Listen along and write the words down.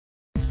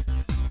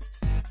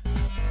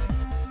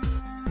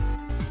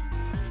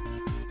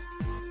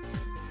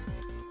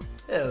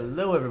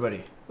Hello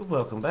everybody,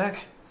 welcome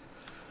back.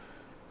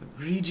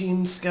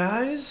 Agrarian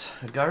skies?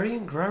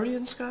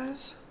 Agrarian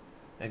skies?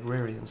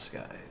 Agrarian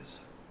skies.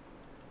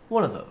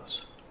 One of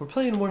those. We're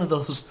playing one of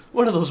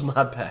those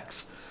mod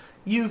packs.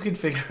 You can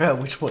figure out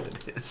which one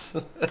it is.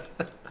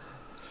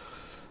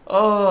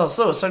 Oh,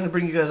 so it's time to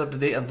bring you guys up to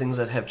date on things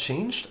that have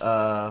changed.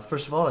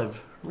 First of all, I've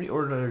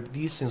reordered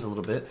these things a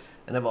little bit,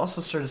 and I've also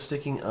started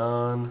sticking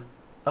on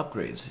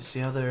upgrades. You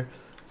see how they're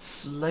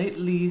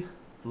slightly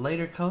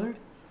lighter colored?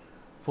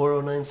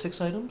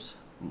 4096 items,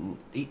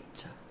 8,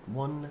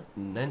 1,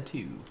 and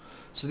 2.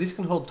 So these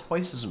can hold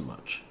twice as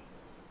much.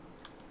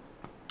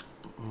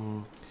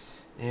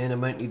 And I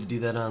might need to do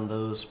that on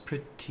those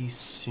pretty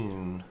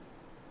soon.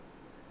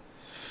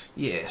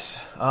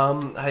 Yes,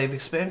 I've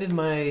expanded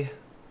my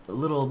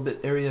little bit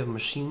area of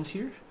machines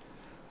here.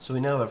 So we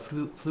now have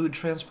a fluid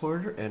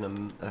transporter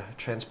and a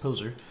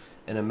transposer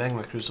and a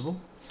magma crucible.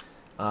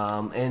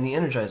 And the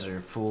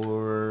energizer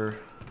for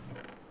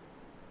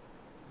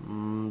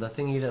the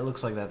thingy that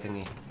looks like that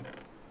thingy.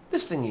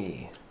 This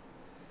thingy.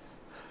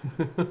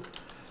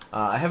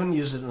 I haven't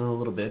used it in a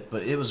little bit,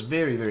 but it was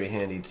very, very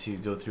handy to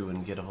go through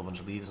and get a whole bunch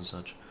of leaves and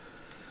such.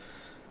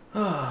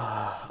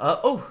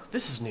 Oh,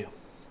 this is new.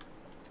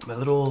 My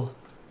little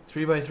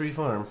 3x3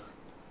 farm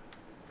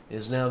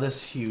is now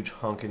this huge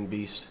honkin'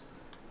 beast.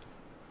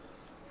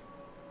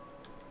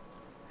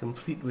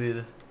 Complete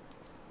with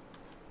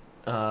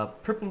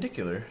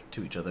perpendicular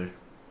to each other.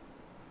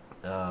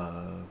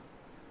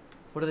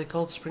 What are they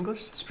called?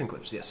 Sprinklers?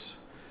 Sprinklers, yes.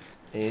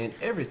 And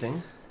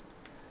everything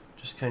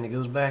just kind of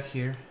goes back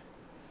here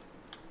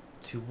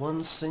to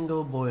one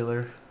single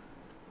boiler,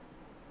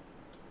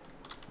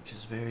 which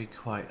is very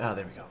quiet. Ah,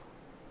 there we go.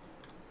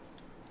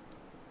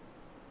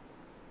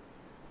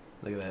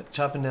 Look at that.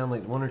 Chopping down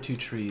like 1 or 2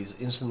 trees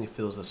instantly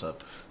fills this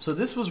up. So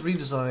this was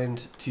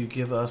redesigned to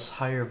give us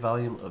higher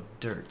volume of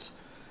dirt.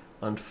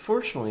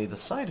 Unfortunately, the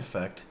side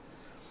effect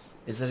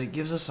is that it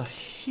gives us a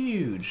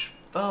huge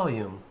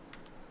volume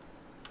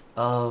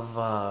of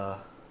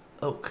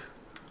oak.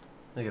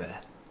 Look at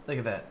that. Look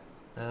at that.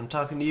 I'm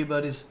talking to you,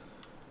 buddies.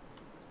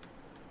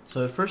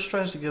 So it first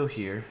tries to go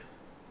here.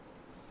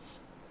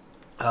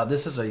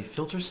 This is a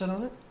filter set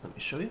on it. Let me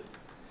show you.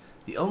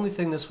 The only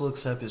thing this will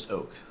accept is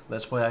oak.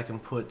 That's why I can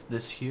put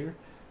this here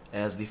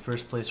as the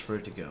first place for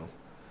it to go.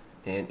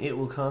 And it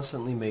will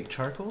constantly make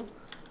charcoal.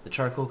 The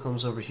charcoal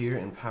comes over here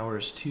and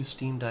powers 2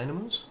 steam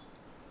dynamos.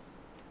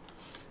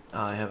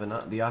 I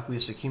have the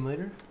aqueous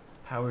accumulator.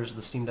 Powers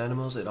the steam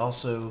dynamos. It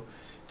also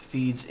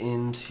feeds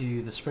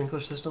into the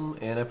sprinkler system,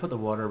 and I put the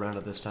water around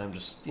it this time.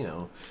 Just, you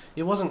know,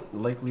 it wasn't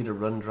likely to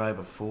run dry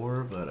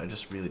before, but I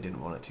just really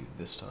didn't want it to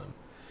this time.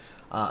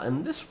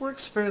 And this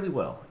works fairly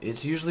well.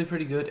 It's usually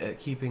pretty good at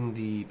keeping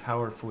the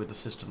power for the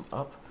system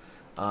up.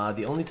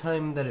 The only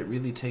time that it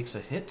really takes a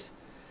hit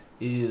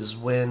is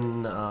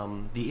when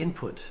the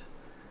input,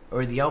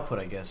 or the output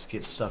I guess,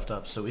 gets stuffed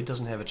up, so it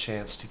doesn't have a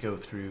chance to go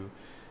through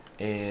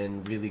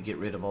and really get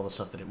rid of all the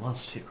stuff that it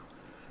wants to.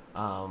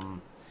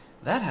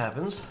 That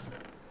happens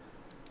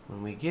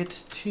when we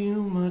get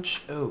too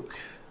much oak.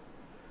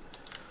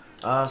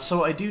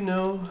 So I do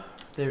know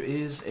there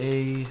is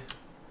a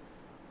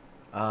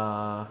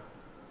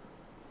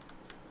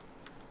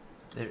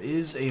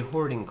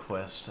hoarding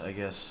quest, I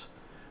guess,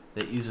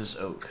 that uses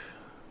oak.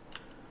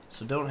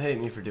 So don't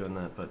hate me for doing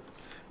that, but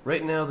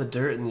right now the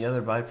dirt and the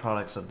other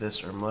byproducts of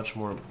this are much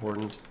more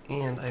important,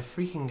 and I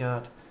freaking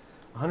got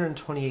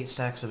 128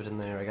 stacks of it in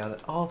there. I got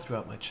it all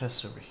throughout my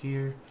chests over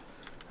here.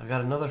 I've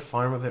got another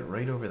farm of it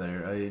right over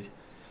there.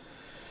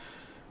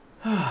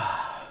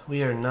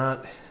 We are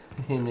not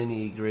in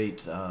any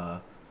great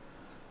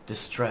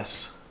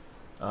distress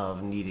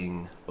of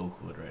needing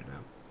oak wood right now.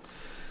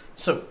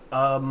 So,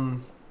 a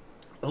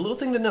little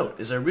thing to note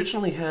is I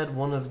originally had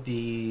one of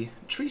the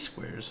tree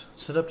squares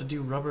set up to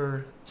do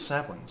rubber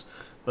saplings,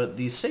 but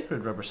the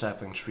sacred rubber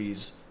sapling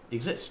trees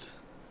exist,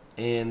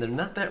 and they're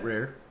not that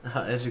rare,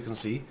 as you can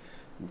see.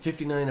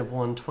 59 of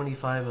one,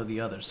 25 of the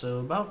other, so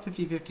about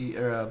 50-50,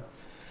 or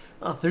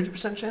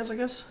 30% chance, I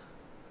guess.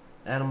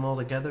 Add them all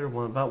together,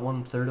 about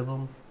 1/3 of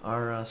them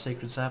are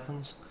sacred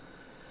saplings.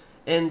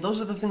 And those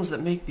are the things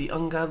that make the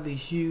ungodly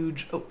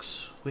huge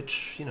oaks,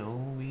 which, you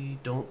know, we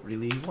don't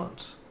really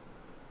want.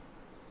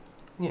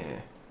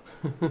 Yeah.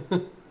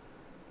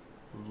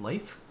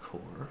 Life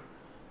core?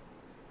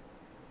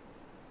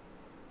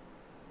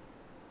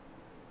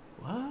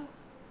 What?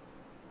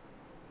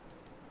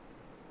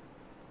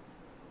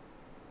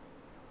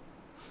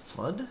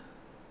 Flood?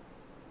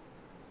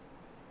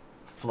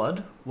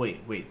 Flood? Wait,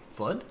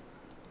 flood?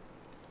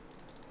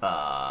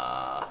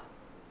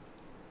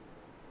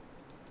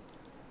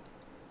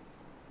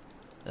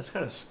 That's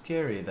kind of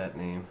scary, that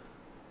name.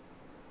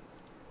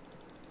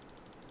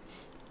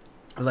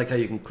 I like how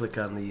you can click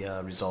on the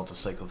result to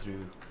cycle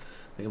through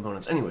the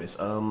components. Anyways,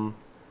 what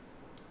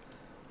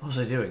was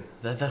I doing?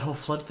 That whole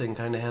flood thing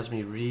kind of has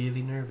me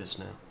really nervous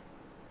now.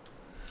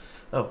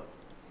 Oh.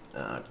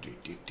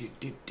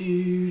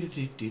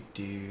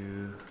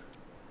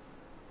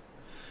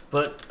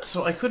 But,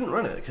 so I couldn't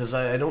run it, because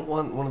I don't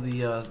want one of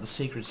the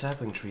sacred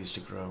sapling trees to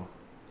grow.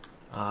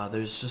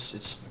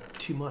 it's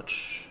too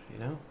much, you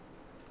know?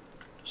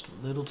 Just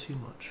a little too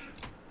much.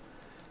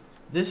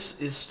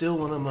 This is still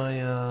one of my,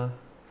 yeah,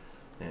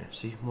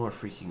 see, more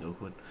freaking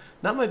oak wood.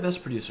 Not my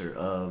best producer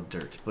of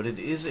dirt, but it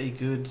is a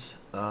good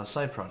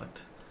side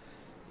product.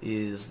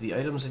 Is the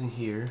items in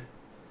here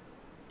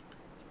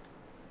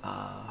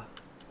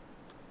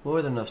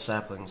more than enough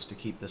saplings to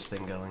keep this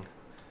thing going.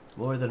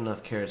 More than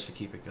enough carrots to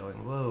keep it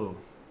going. Whoa.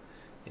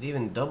 It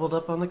even doubled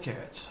up on the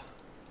carrots.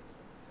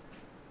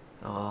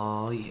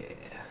 Oh yeah.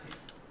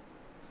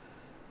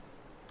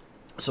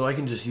 So I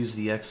can just use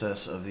the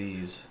excess of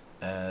these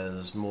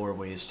as more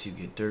ways to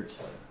get dirt.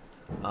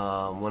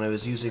 When I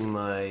was using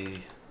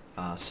my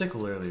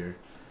sickle earlier,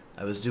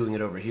 I was doing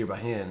it over here by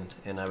hand,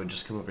 and I would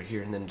just come over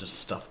here and then just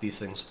stuff these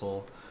things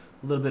full.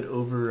 A little bit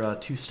over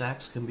 2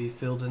 stacks can be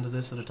filled into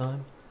this at a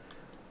time.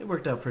 It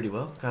worked out pretty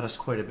well, got us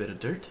quite a bit of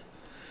dirt.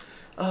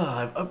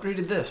 I've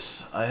upgraded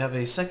this. I have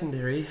a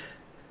secondary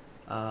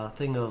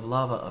thing of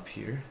lava up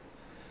here.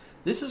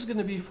 This is going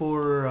to be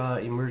for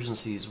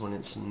emergencies when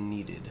it's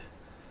needed.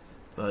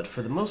 But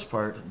for the most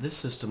part, this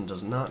system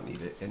does not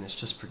need it, and it's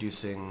just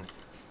producing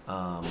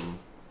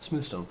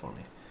smooth stone for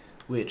me.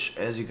 Which,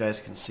 as you guys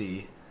can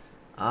see,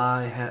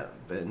 I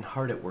have been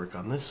hard at work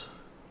on this.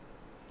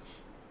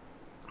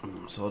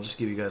 So I'll just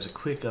give you guys a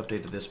quick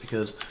update of this,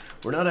 because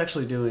we're not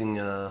actually doing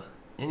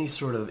any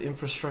sort of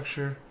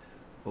infrastructure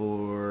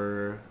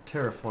or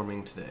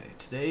terraforming today.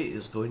 Today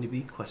is going to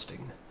be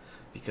questing,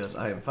 because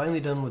I am finally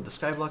done with the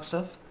skyblock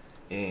stuff,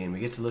 and we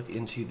get to look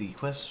into the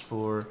quest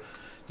for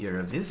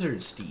your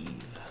wizard,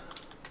 Steve.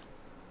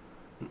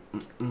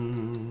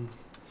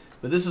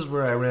 But this is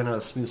where I ran out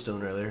of smooth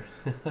stone earlier.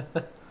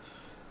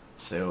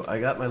 So I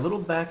got my little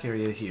back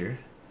area here.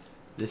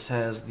 This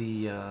has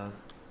the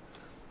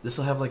this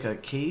will have like a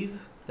cave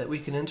that we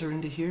can enter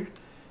into here,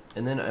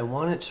 and then I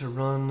want it to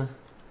run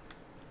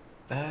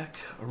back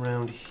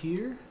around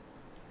here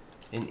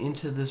and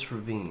into this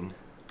ravine,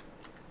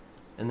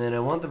 and then I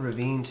want the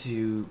ravine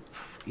to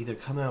either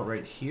come out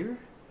right here,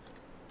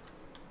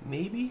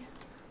 maybe,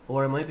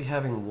 or I might be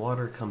having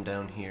water come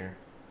down here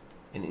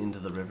and into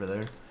the river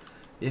there.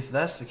 If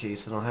that's the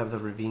case, then I'll have the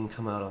ravine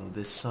come out on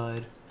this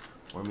side,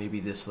 or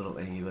maybe this little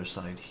angular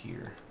side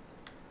here.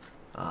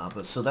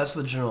 But so that's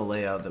the general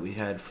layout that we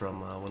had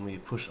from when we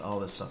pushed all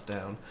this stuff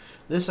down.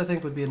 This, I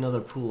think, would be another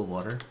pool of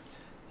water.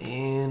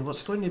 And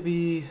what's going to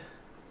be...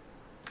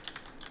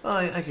 Well,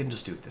 I can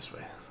just do it this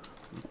way.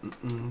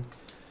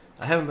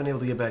 I haven't been able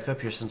to get back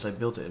up here since I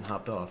built it and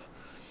hopped off.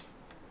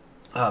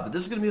 But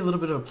this is going to be a little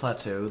bit of a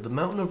plateau. The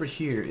mountain over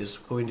here is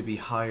going to be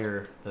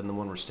higher than the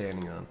one we're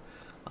standing on.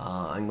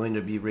 I'm going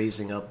to be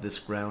raising up this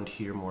ground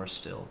here more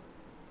still.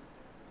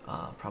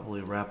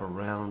 Probably wrap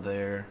around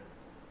there,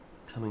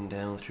 coming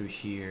down through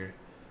here,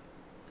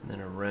 and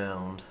then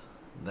around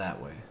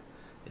that way.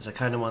 Is I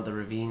kind of want the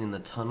ravine and the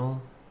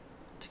tunnel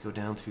to go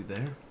down through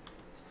there.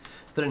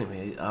 But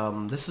anyway,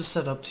 this is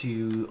set up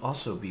to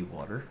also be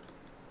water.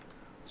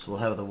 So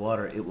we'll have the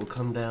water. It will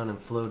come down and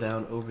flow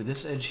down over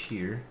this edge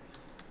here,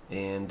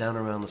 and down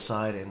around the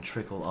side and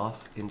trickle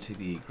off into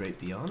the great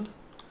beyond.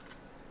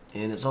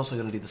 And it's also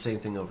going to do the same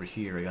thing over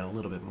here. I got a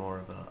little bit more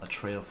of a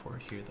trail for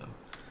it here, though.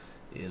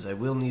 Is I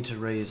will need to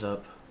raise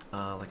up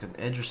like an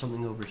edge or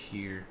something over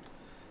here.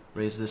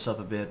 Raise this up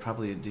a bit,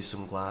 probably do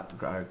some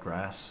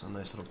grass, a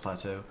nice little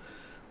plateau.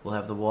 We'll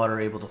have the water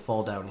able to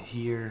fall down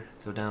here,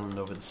 go down and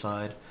over the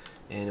side,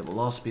 and it will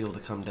also be able to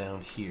come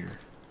down here.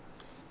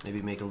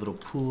 Maybe make a little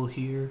pool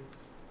here,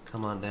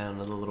 come on down,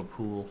 another little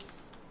pool,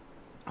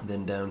 and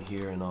then down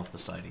here and off the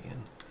side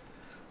again.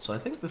 So I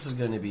think this is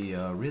going to be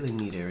a really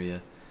neat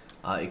area.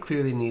 It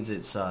clearly needs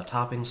its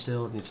topping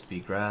still, it needs to be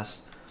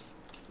grass.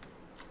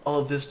 All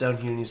of this down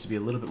here needs to be a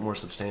little bit more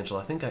substantial.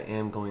 I think I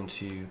am going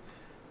to...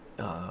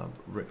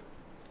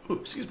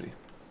 excuse me.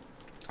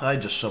 I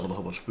just shoveled a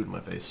whole bunch of food in my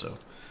face, so...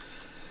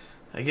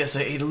 I guess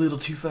I ate a little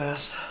too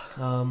fast.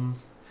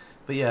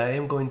 But yeah, I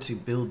am going to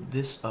build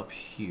this up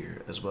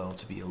here as well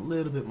to be a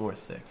little bit more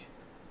thick.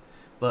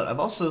 But I've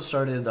also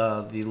started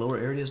the lower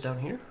areas down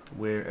here,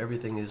 where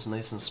everything is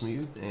nice and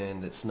smooth,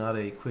 and it's not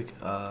a quick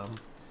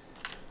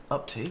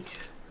uptake.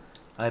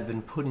 I've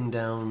been putting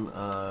down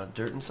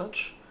dirt and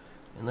such.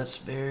 And let's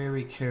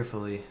very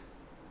carefully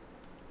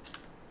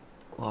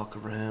walk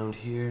around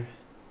here,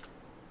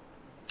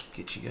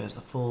 get you guys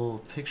the full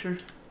picture.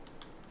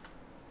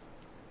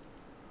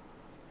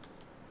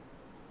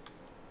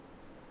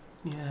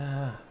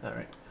 Yeah,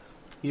 alright.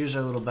 Here's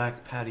our little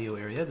back patio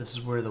area. This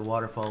is where the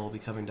waterfall will be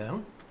coming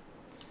down.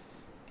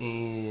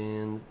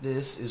 And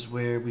this is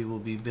where we will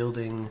be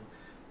building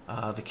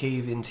the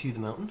cave into the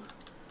mountain.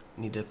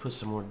 Need to put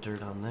some more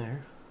dirt on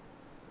there.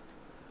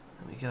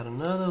 We got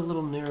another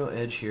little narrow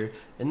edge here,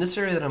 and this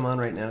area that I'm on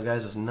right now,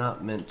 guys, is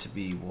not meant to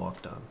be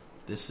walked on.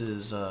 This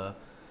is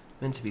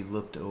meant to be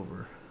looked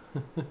over.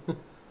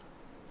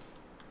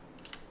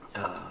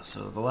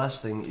 So the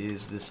last thing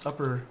is this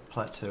upper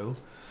plateau.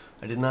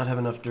 I did not have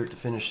enough dirt to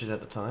finish it at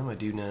the time. I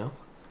do now.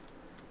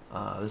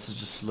 This is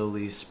just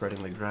slowly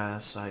spreading the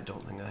grass. I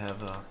don't think I have,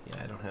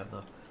 yeah, I don't have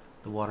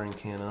the watering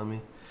can on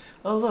me.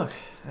 Oh look,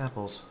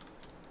 apples.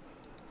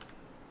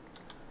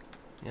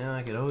 Yeah,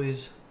 I could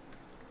always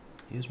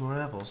use more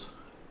apples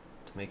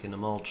to make into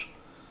mulch.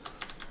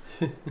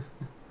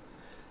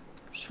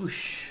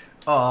 Swoosh.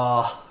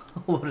 Aw,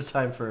 what a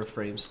time for a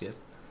frame skip.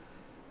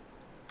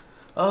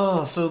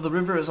 Oh, so the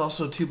river is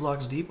also 2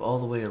 blocks deep all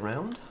the way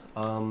around.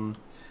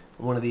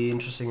 One of the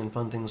interesting and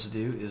fun things to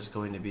do is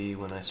going to be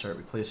when I start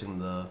replacing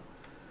the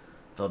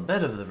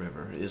bed of the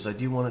river, is I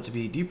do want it to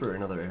be deeper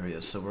in other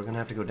areas, so we're going to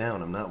have to go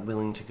down. I'm not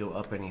willing to go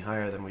up any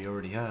higher than we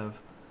already have.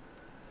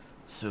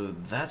 So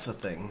that's a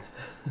thing.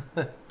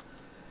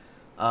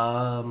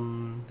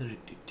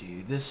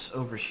 This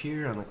over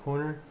here on the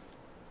corner,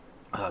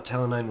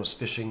 Talonine was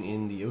fishing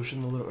in the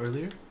ocean a little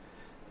earlier,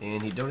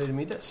 and he donated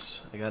me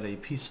this. I got a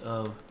piece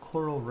of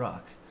coral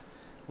rock,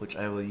 which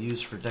I will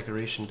use for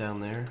decoration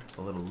down there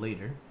a little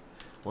later,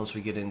 once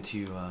we get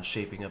into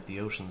shaping up the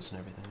oceans and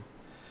everything.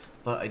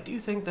 But I do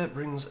think that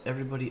brings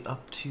everybody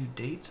up to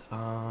date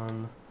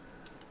on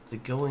the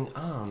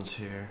going-ons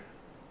here.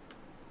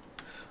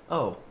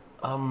 Oh,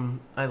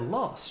 I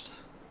lost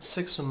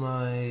 6 of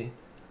my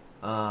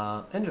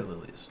ender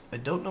lilies. I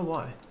don't know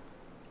why.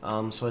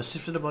 So I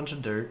sifted a bunch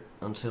of dirt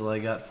until I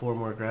got 4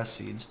 more grass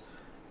seeds,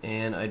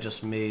 and I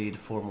just made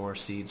 4 more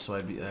seeds, so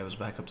I was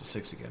back up to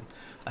 6 again.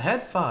 I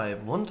had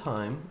 5 one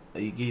time.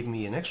 He gave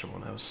me an extra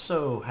one. I was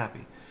so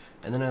happy.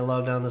 And then I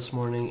logged on this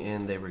morning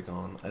and they were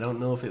gone. I don't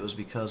know if it was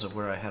because of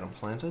where I had them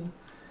planted.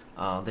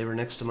 They were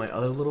next to my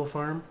other little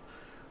farm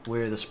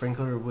where the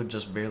sprinkler would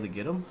just barely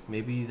get them.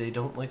 Maybe they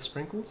don't like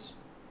sprinkles.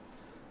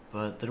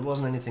 But there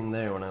wasn't anything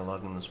there when I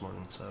logged in this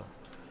morning, so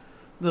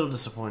a little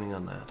disappointing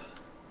on that.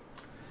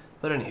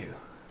 But anywho,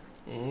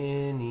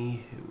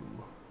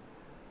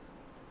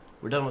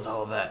 we're done with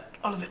all of that.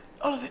 All of it,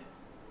 all of it.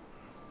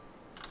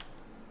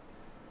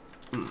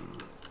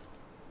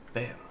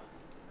 Bam,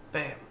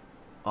 bam.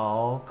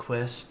 All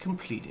quests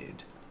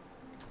completed.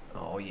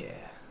 Oh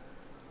yeah.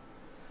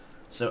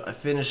 So I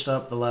finished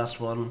up the last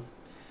one.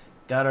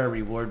 Got our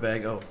reward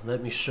bag. Oh,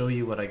 let me show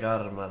you what I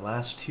got out of my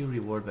last 2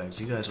 reward bags.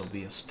 You guys will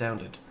be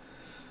astounded.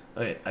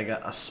 Okay, I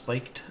got a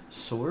spiked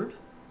sword.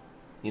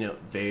 You know,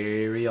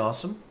 very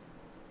awesome.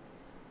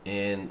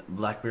 And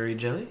blackberry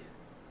jelly.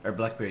 Or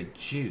blackberry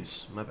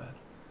juice, my bad.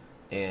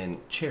 And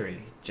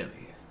cherry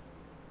jelly.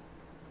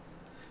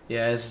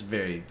 Yeah, I was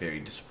very, very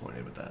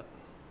disappointed with that.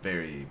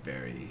 Very,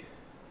 very...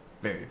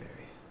 Very,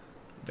 very,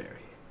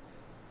 very.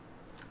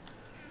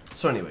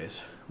 So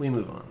anyways, we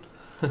move on.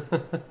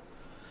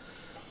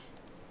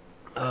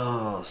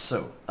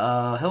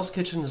 Hell's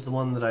Kitchen is the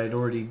one that I had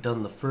already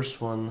done the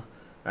first one,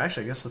 or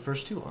actually I guess the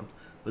first 2 on.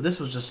 But this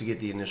was just to get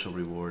the initial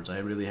rewards. I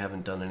really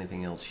haven't done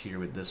anything else here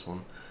with this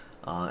one.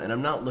 And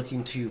I'm not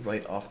looking to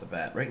right off the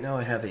bat. Right now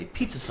I have a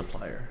pizza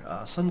supplier,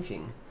 Sun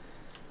King.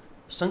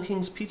 Sun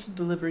King's Pizza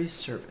Delivery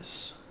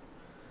Service.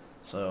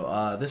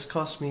 So this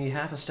cost me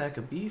half a stack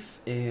of beef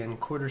and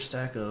quarter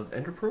stack of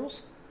ender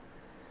pearls.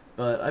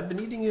 But I've been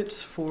eating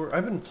it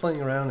I've been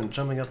playing around and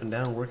jumping up and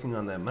down working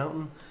on that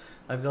mountain.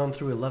 I've gone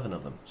through 11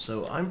 of them,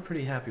 so I'm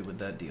pretty happy with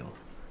that deal.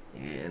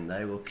 And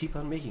I will keep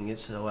on making it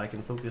so I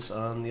can focus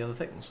on the other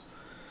things.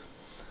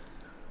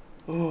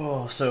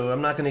 Oh, so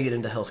I'm not going to get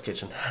into Hell's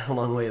Kitchen. A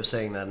long way of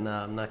saying that. No,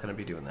 I'm not going to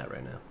be doing that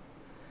right now.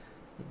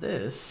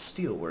 This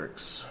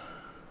Steelworks.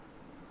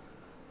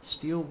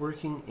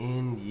 Steelworking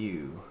in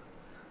you.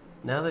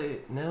 Now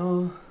that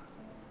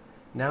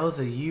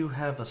you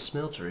have a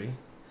smeltery.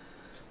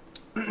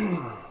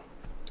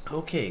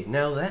 Okay,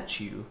 now that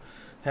you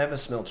have a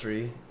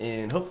smeltery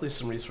and hopefully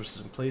some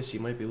resources in place, you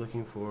might be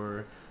looking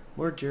for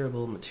more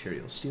durable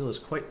materials. Steel is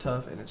quite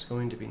tough and it's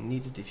going to be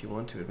needed if you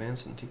want to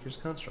advance in Tinker's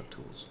construct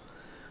tools.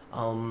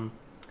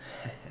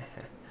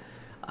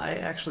 I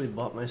actually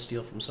bought my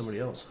steel from somebody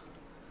else.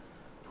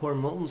 Pour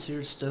molten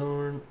seared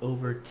stone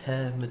over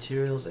 10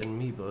 materials and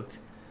me book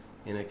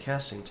in a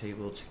casting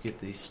table to get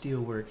the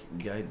steelwork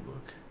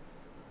guidebook.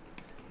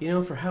 You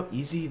know, for how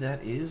easy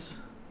that is,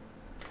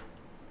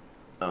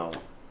 how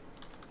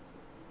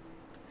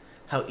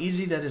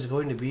easy that is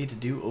going to be to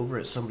do over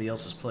at somebody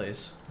else's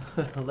place.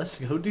 Let's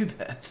go do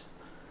that.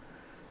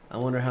 I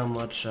wonder how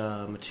much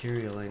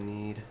material I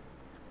need.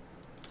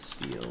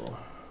 Steel.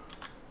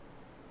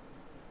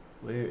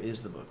 Where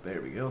is the book?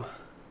 There we go.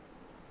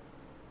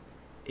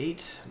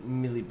 8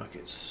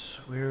 millibuckets.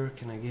 Where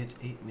can I get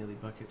 8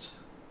 millibuckets?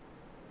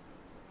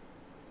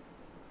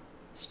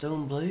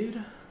 Stone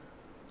blade.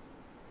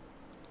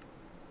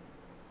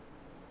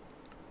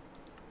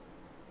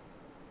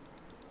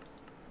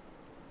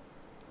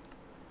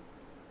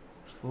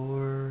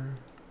 For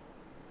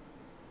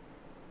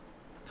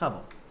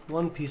cobble.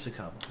 1 piece of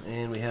cobble.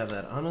 And we have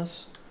that on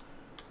us.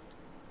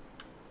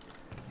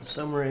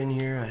 Somewhere in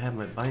here I have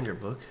my binder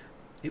book.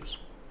 Oops.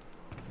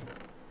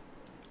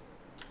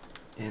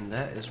 And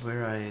that is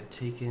where I had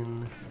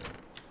taken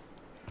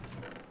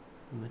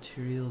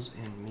materials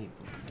and meat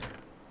book.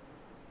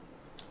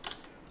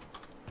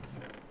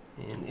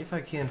 And if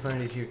I can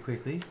find it here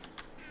quickly,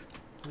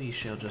 we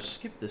shall just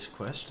skip this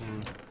quest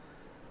and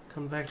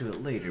come back to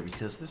it later,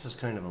 because this is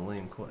kind of a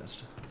lame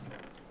quest.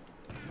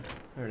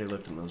 I already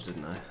looked at those,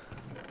 didn't I?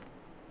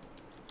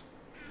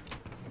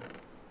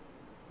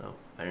 Oh,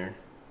 iron.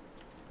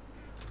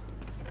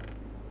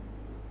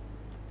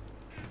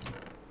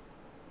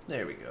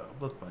 There we go.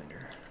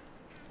 Bookbinder.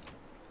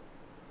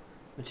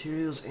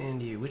 Materials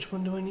and you. Which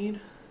one do I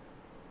need?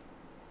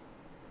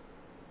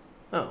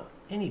 Oh,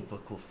 any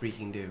book will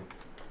freaking do.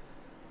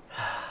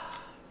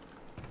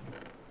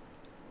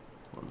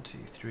 1, 2,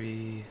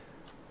 3.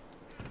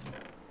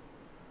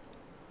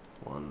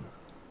 1.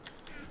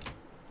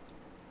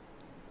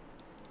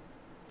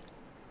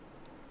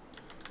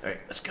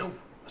 Alright, let's go.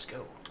 Let's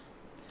go.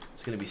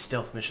 It's gonna be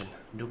stealth mission.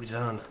 Nobody's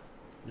on.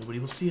 Nobody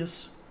will see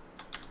us.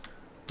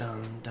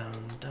 Dun dun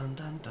dun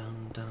dun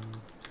dun dun.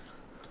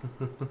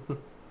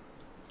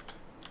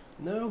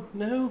 No,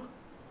 no.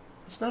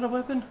 It's not a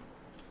weapon.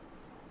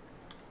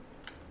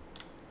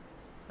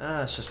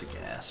 Ah, it's just a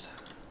ghast.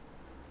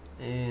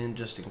 And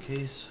just in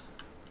case.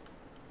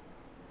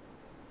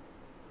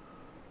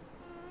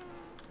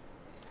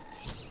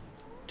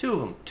 Two of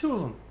them. Two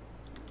of them.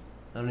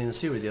 I don't even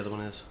see where the other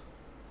one is.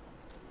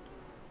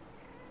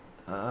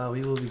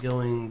 We will be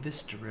going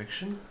this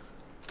direction.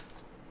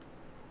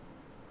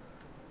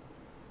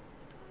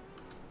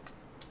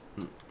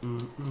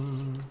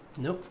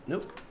 Nope,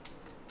 nope.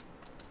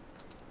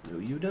 No,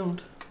 you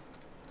don't.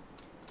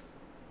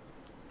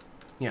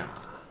 Yeah.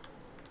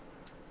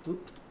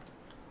 Oop.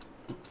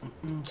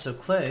 So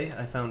clay,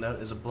 I found out,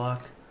 is a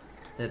block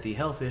that the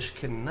hellfish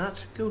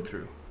cannot go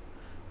through.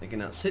 They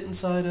cannot sit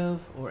inside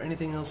of, or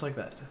anything else like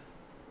that.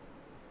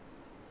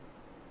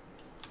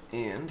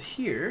 And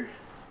here,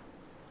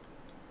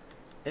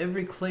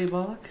 every clay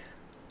block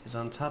is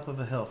on top of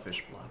a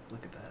hellfish block.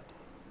 Look at that.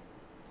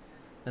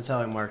 That's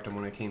how I marked them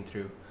when I came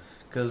through,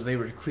 because they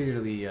were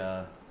clearly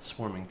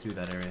swarming through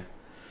that area.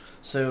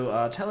 So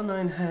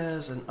Talonine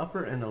has an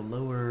upper and a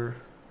lower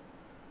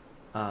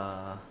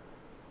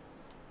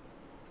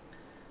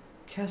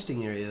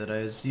casting area that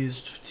I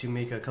used to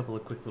make a couple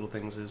of quick little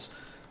things. Is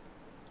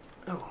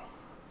oh,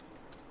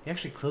 he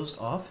actually closed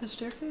off his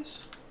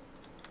staircase?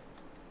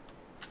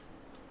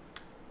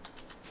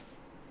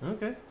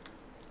 Okay.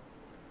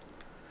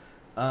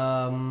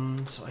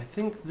 So I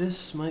think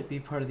this might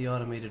be part of the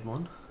automated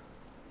one.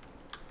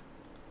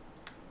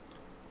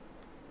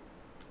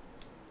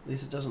 At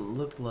least it doesn't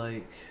look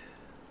like...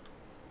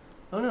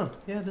 Oh no,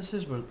 yeah, this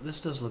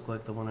does look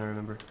like the one I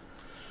remember.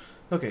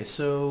 Okay,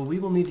 so we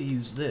will need to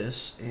use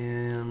this,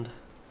 and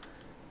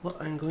what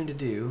I'm going to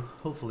do,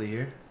 hopefully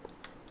here...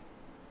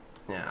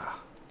 Yeah.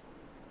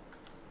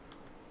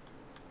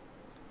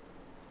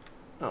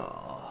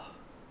 Oh.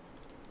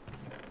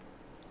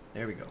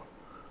 There we go.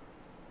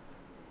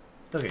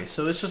 Okay,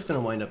 so it's just going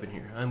to wind up in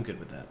here. I'm good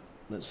with that.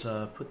 Let's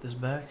put this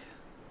back.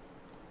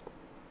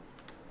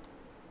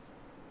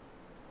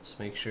 Let's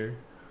make sure.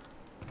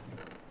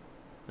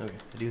 Okay,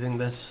 I do think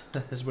that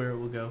is where it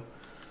will go.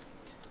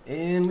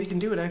 And we can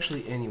do it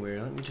actually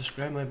anywhere. Let me just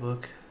grab my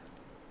book,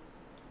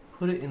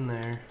 put it in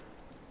there.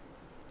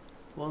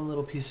 One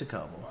little piece of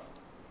cobble.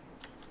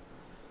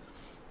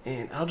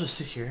 And I'll just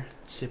sit here,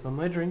 sip on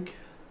my drink.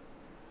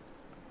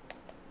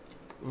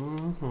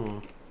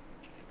 One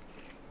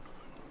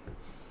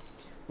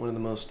of the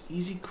most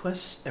easy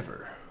quests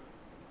ever.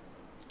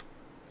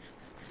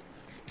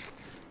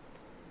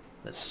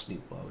 Let's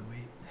snoop while we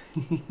wait.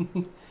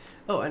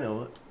 Oh, I know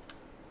what.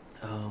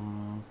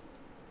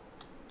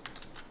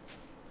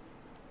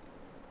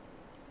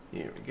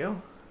 Here we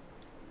go.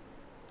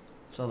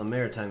 It's all the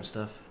maritime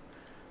stuff.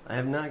 I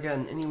have not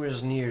gotten anywhere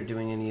near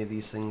doing any of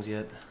these things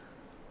yet.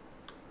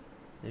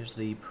 There's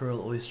the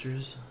pearl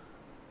oysters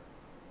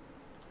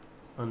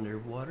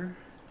underwater.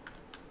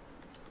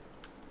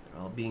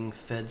 They're all being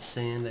fed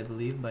sand, I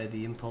believe, by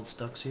the impulse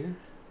ducks here.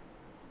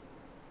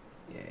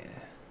 Yeah.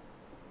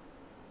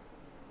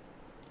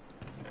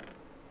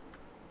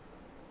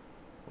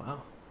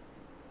 Wow.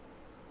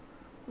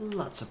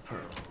 Lots of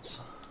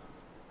pearls.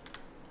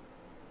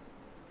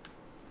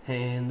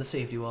 And the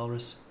safety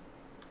walrus.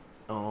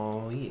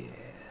 Oh yeah.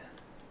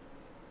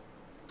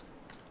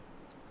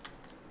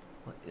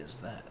 What is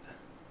that?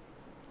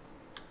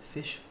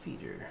 Fish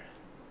feeder.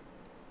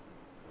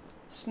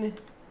 Snip.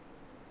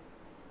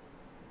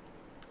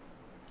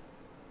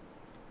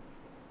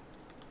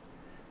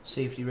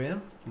 Safety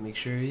rail. Make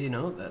sure you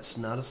know that's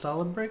not a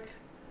solid brick.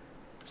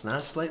 It's not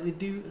a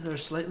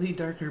slightly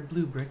darker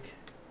blue brick.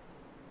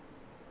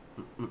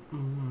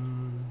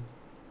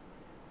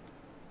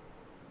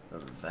 A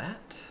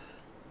vat.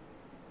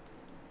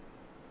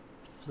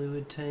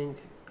 Fluid tank.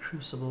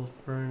 Crucible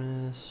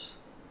furnace.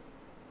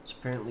 It's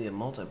apparently a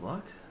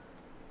multi-block.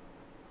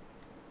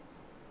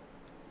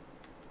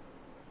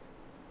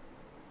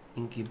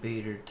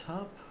 Incubator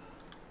top.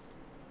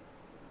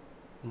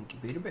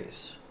 Incubator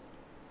base.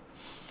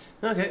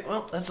 Okay,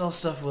 well, that's all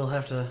stuff we'll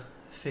have to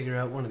figure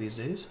out one of these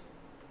days.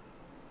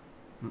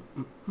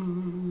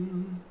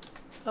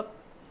 Up.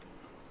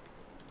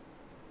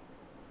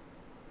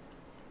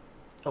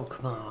 Oh,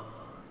 come on.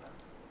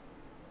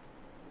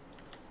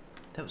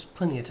 That was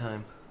plenty of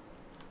time.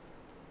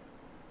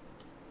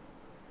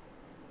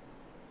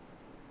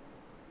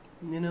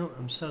 You know,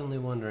 I'm suddenly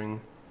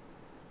wondering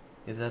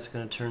if that's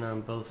going to turn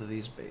on both of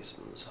these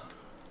basins.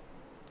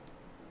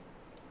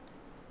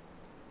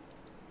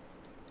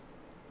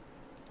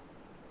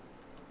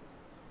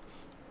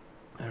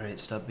 Alright,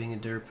 stop being a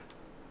derp.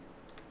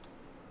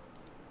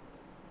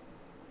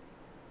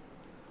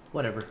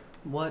 Whatever.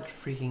 What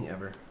freaking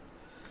ever.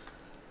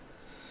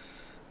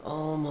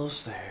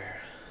 Almost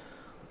there.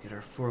 We'll get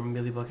our 4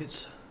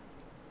 millibuckets.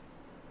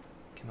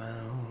 Come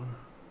on.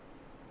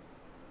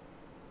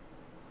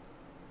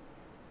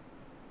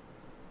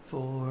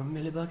 4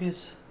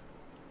 millibuckets.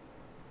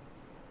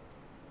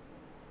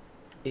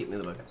 8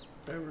 millibuckets.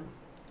 Whatever.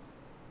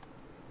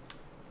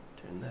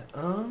 Turn that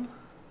on.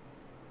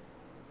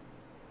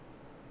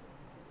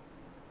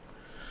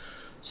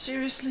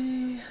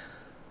 Seriously?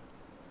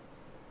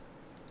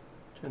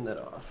 Turn that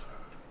off.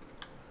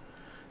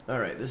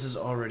 Alright, this is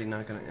already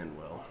not going to end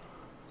well.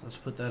 Let's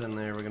put that in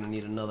there. We're going to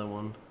need another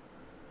one.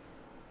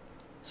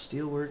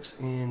 Steelworks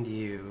and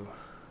you.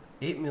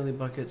 8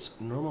 millibuckets,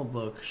 normal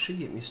book, should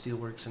get me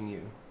Steelworks and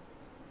you.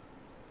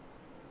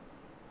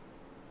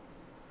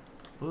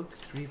 Book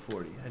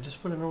 340. I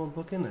just put a normal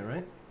book in there,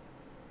 right?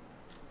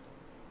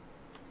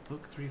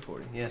 Book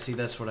 340. Yeah, see,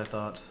 that's what I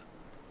thought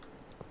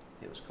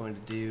it was going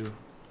to do.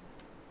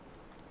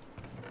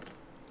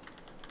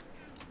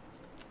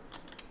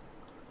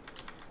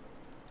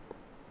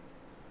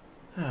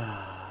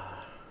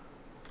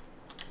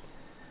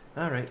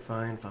 Alright,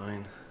 fine.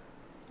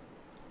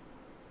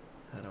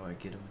 How do I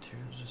get a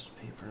material? Just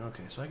paper.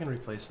 Okay, so I can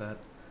replace that.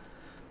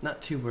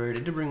 Not too worried. I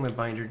did bring my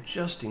binder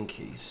just in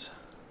case.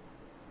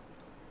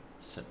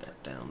 Set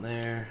that down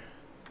there.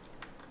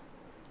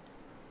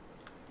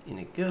 In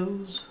it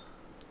goes.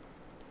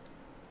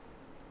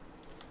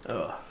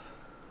 Oh.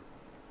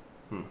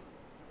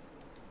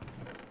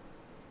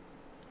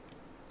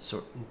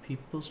 Sorting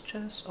people's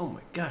chests. Oh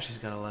my gosh, he's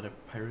got a lot of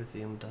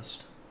pyrithium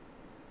dust.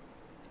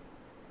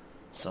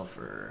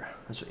 Sulfur.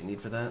 That's what you need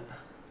for that.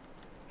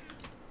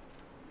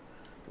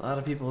 A lot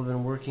of people have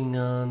been working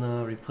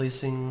on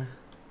replacing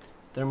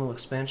thermal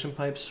expansion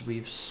pipes.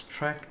 We've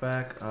tracked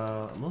back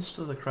most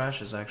of the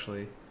crashes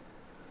actually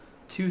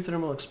to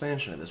thermal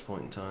expansion at this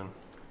point in time.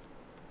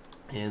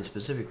 And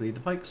specifically the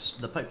pipes,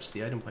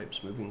 the item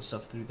pipes, moving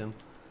stuff through them.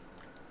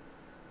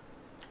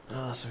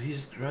 So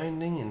he's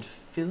grinding and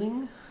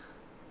filling.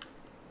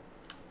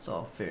 It's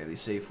all fairly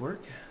safe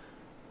work.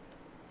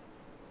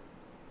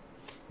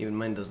 Even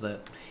mine does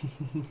that.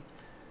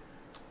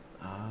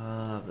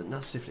 But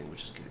not sifting,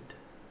 which is good.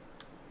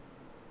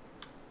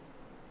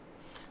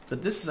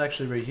 But this is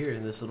actually right here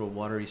in this little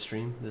watery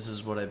stream. This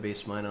is what I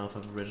based mine off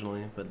of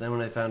originally. But then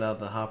when I found out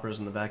the hoppers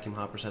and the vacuum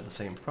hoppers had the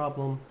same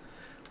problem,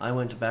 I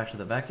went back to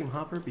the vacuum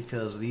hopper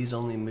because these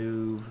only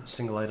move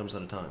single items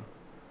at a time.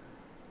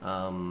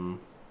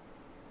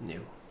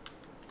 New.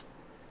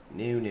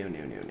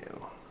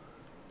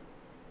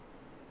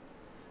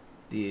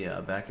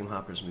 The vacuum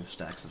hoppers move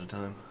stacks at a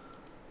time.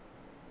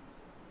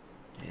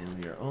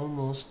 And we are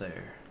almost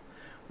there.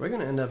 We're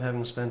going to end up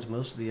having spent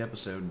most of the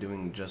episode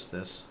doing just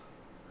this.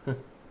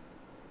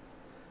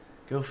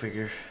 Go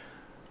figure.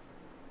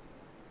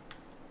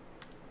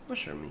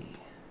 Musher me.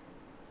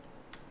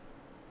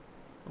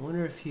 I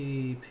wonder if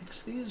he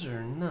picks these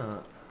or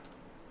not.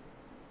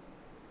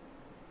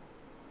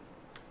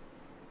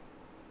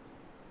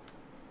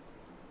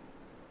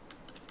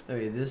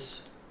 Okay,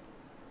 this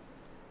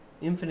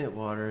infinite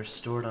water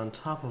stored on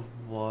top of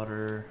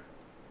water.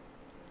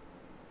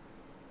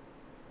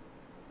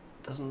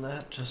 Doesn't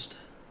that just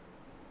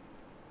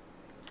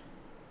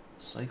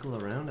cycle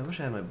around? I wish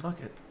I had my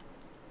bucket.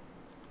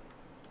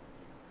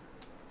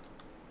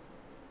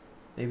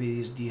 Maybe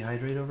these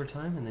dehydrate over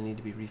time and they need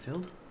to be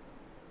refilled?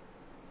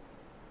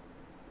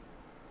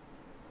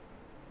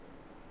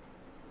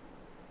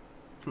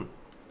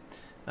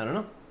 I don't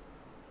know.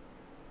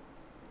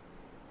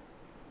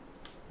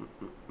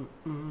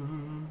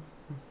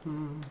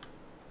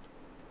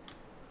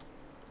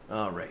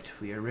 Alright,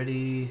 we are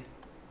ready.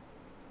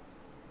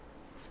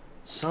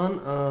 Son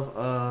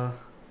of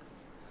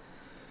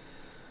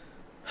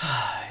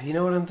you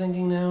know what I'm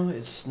thinking now?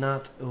 It's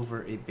not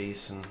over a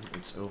basin,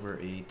 it's over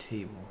a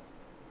table.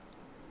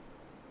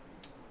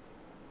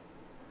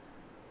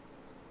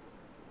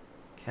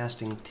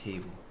 Casting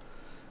table.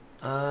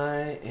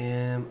 I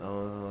am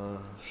a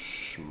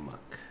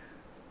schmuck.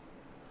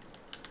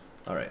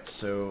 Alright,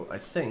 so I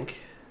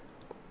think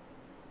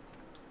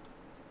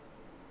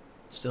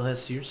still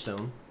has seared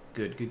stone.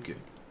 Good.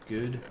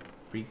 Good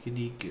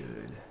freaking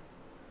good.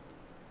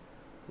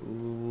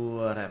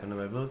 What happened to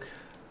my book?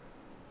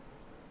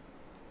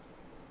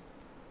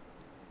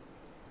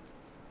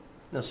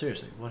 No,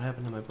 seriously, what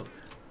happened to my book?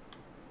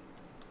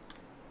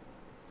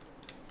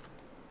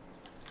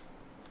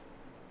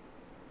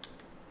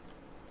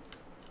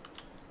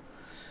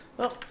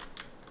 Well,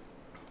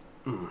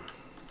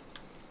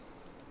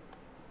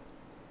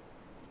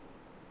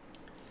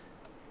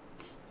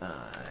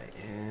 I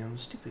am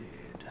stupid.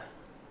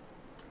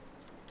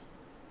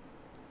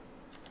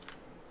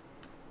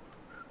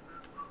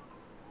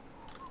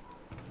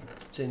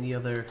 It's in the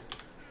other...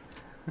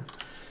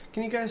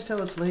 Can you guys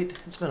tell it's late?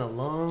 It's been a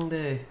long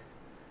day.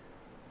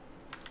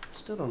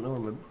 Still don't know where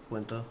my book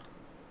went though.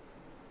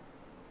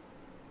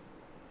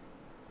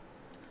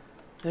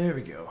 There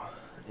we go.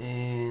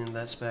 And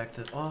that's backed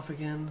it off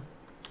again.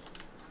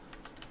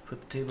 Put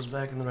the tables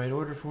back in the right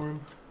order for him.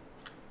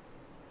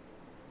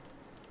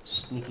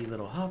 Sneaky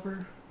little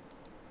hopper.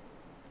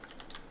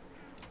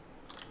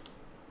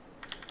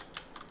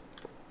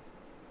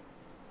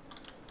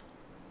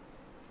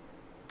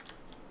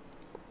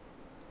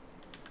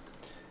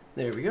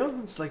 There we go.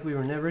 It's like we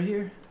were never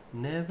here.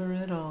 Never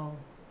at all.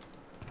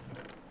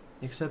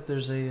 Except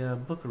there's a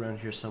book around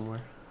here somewhere.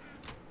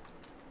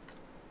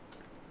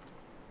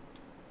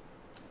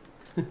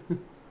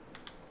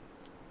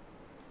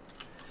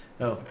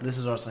 Oh, this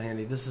is also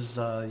handy. This is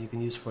you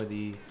can use for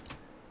the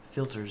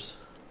filters.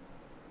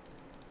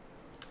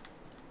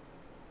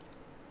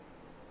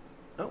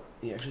 Oh,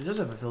 he actually does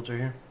have a filter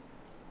here.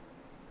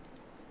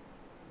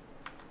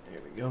 There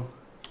we go.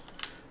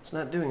 It's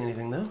not doing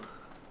anything though.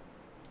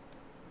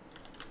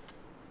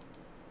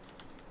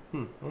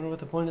 I wonder what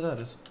the point of that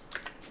is.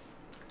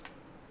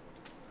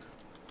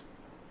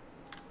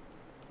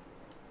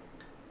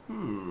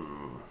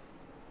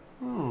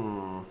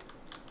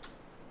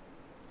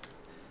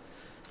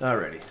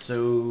 Alrighty,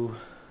 so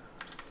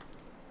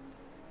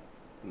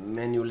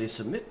manually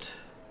submit.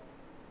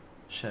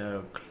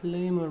 Shall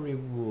claim a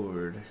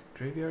reward.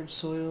 Graveyard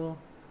soil,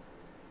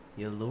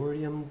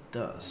 Yellorium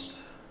dust.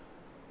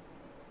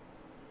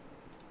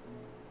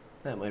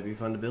 That might be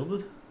fun to build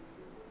with.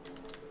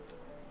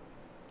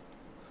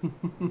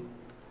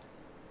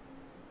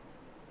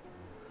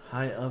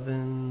 High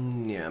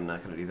oven, yeah, I'm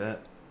not gonna do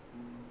that.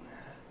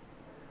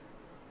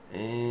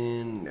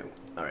 And no.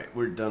 Alright,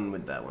 we're done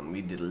with that one.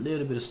 We did a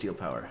little bit of steel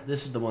power.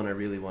 This is the one I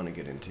really want to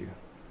get into.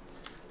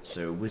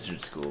 So,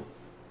 wizard school.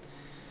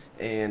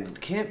 And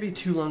it can't be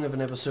too long of an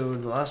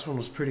episode. The last one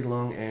was pretty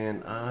long,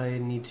 and I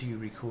need to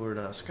record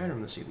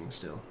Skyrim this evening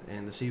still.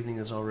 And this evening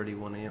is already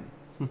 1 AM.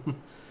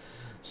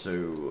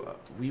 So,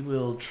 we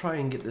will try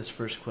and get this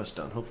first quest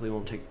done. Hopefully it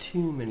won't take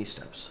too many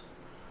steps.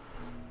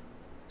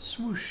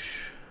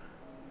 Swoosh.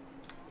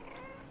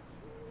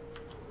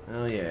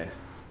 Oh yeah.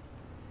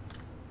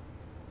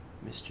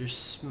 Mr.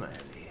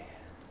 Smiley.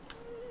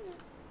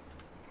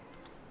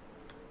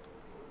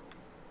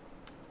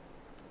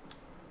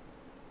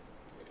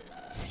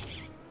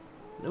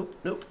 Nope,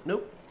 nope,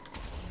 nope.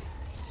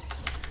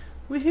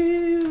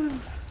 Woohoo!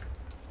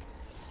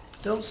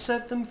 Don't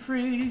set them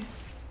free.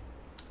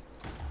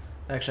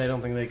 Actually, I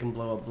don't think they can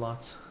blow up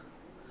blocks.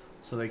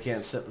 So they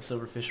can't set the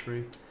silverfish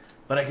free.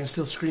 But I can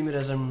still scream it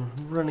as I'm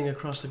running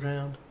across the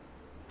ground.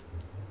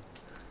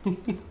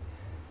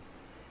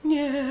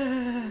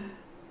 Yeah!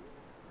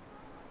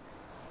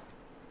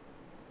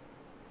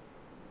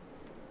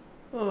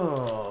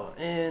 Oh,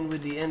 and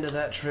with the end of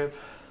that trip...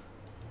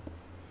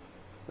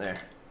 There.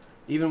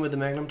 Even with the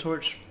magnum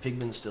torch,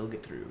 pigmen still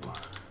get through.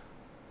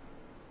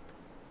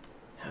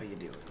 How you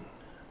doing?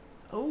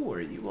 Oh,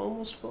 are you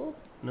almost full?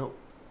 Nope.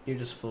 You're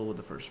just full with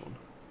the first one.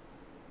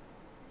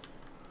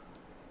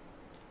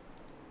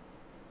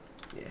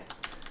 Yeah.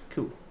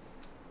 Cool.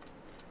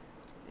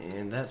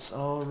 And that's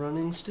all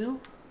running still?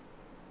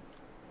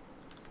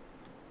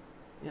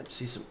 Yep,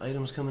 see some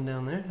items coming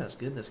down there. That's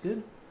good, that's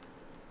good.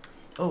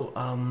 Oh,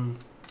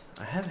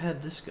 I have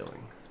had this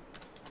going.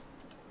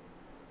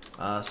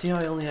 See how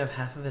I only have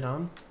half of it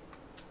on?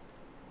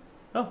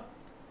 Oh,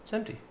 it's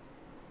empty.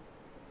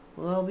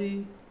 Well, I'll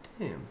be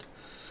damned.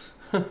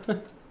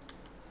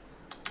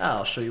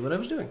 I'll show you what I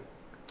was doing.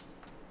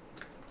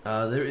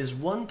 There is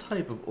one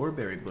type of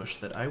oreberry bush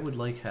that I would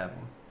like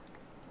having.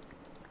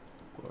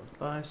 4,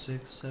 5,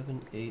 6,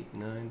 7, 8,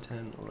 9,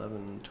 10,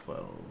 11,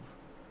 12,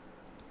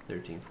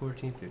 13,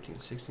 14, 15,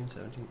 16,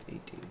 17,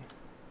 18.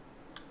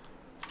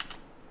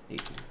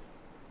 18.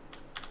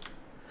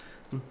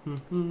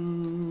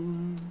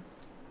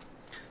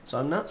 So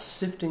I'm not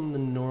sifting the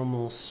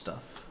normal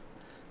stuff.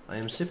 I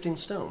am sifting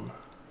stone.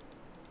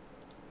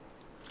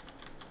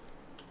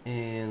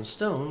 And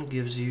stone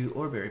gives you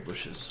oreberry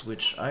bushes,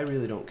 which I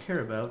really don't care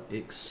about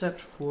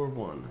except for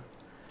one.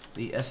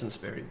 The essence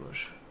berry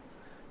bush,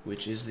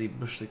 which is the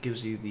bush that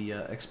gives you the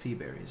XP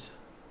berries.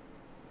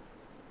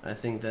 I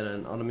think that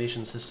an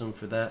automation system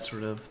for that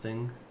sort of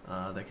thing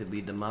that could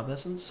lead to mob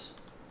essence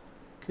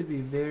could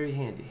be very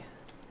handy.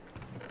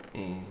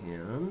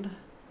 And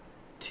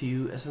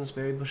 2 essence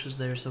berry bushes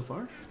there so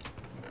far.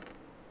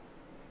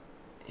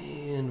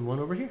 And 1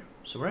 over here.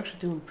 So we're actually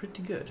doing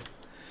pretty good.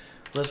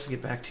 Let's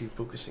get back to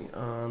focusing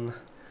on...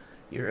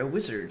 You're a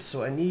wizard,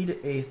 so I need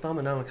a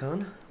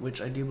Thaumonomicon,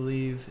 which I do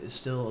believe is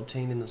still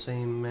obtained in the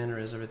same manner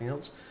as everything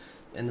else.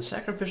 And the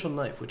sacrificial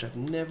knife, which I've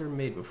never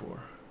made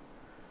before.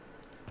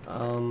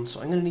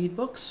 So I'm gonna need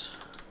books.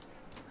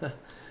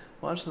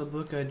 Watch the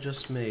book I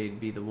just made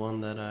be the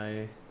one that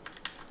I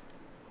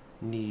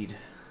need.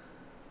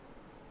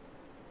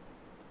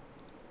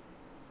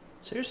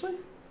 Seriously?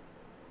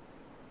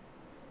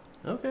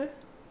 Okay.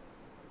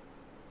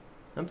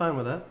 I'm fine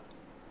with that.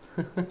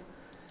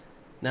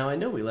 Now I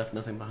know we left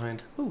nothing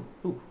behind. Ooh,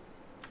 ooh.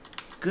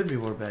 Good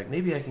reward bag.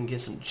 Maybe I can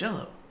get some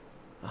jello.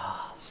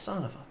 Ah,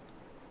 son of a...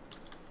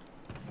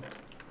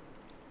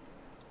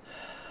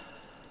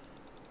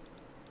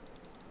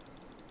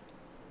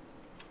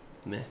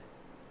 Meh.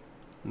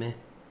 Meh.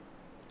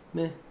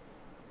 Meh.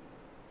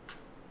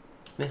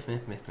 Meh, meh,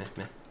 meh, meh,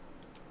 meh.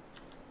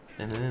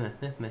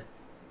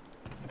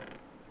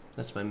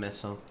 That's my mess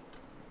song.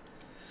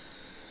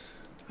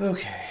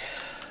 Okay.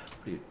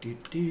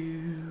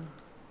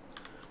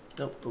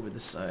 Nope, over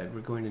this side.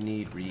 We're going to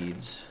need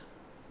reeds,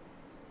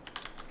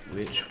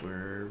 which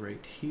were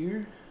right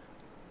here.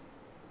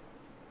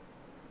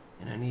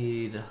 And I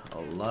need a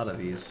lot of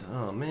these.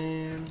 Oh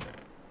man.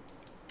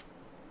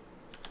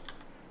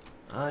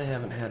 I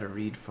haven't had a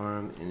reed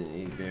farm in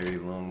a very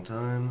long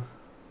time.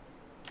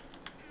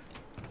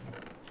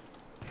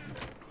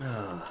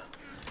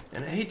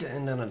 And I hate to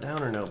end on a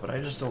downer note, but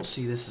I just don't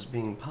see this as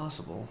being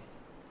possible.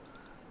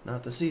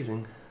 Not this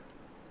evening.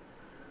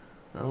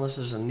 Not unless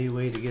there's a new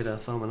way to get a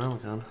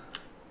Thaumonomicon.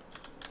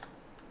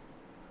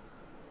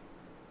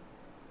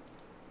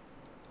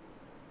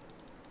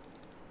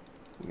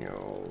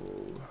 No.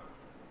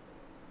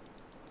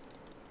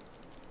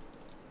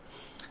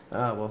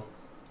 Ah, well.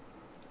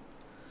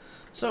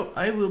 So,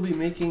 I will be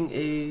making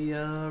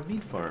a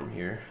reed farm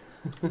here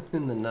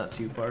in the not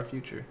too far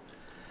future.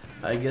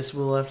 I guess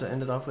we'll have to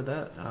end it off with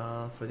that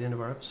for the end of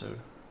our episode.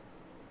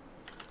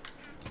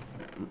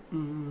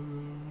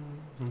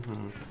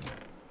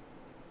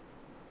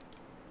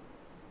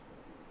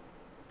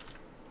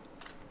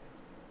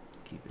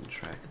 Keeping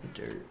track of the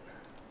dirt.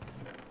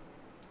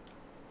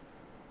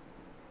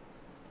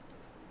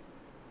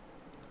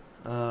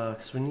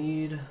 Because we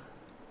need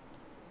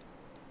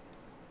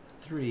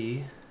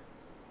 3.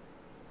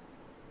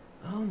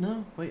 Oh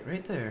no, wait,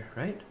 right there,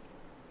 right?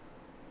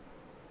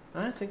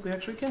 I think we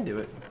actually can do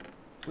it.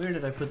 Where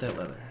did I put that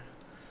leather?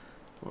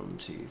 1,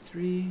 2,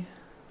 3.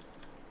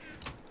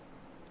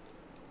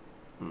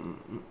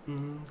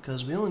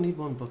 Because we only need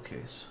 1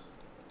 bookcase.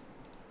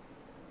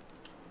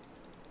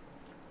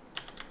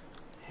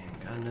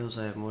 And God knows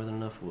I have more than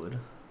enough wood.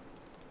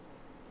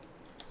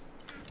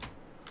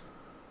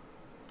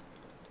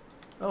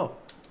 Oh.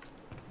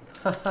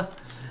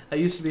 I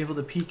used to be able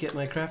to peek at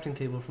my crafting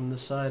table from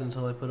this side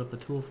until I put up the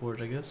tool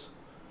forge, I guess.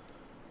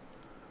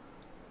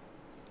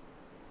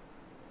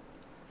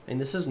 And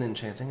this isn't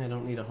enchanting. I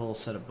don't need a whole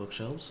set of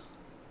bookshelves.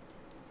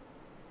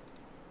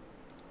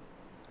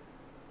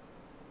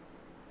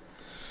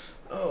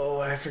 Oh,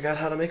 I forgot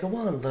how to make a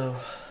wand, though.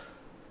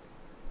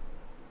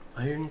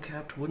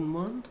 Iron-capped wooden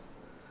wand?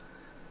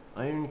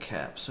 Iron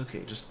caps.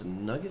 Okay, just the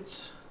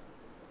nuggets.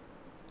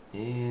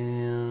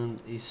 And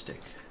a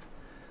stick.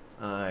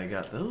 I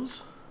got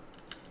those.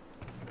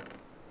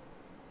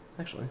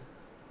 Actually.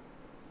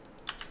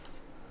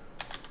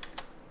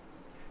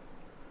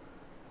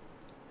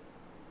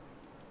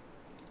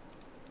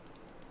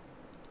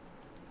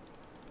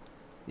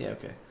 Yeah,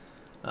 okay.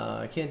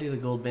 I can't do the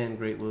gold band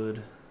great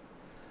wood.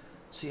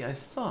 See, I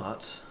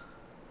thought...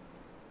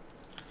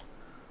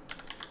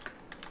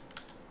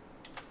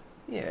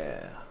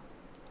 Yeah.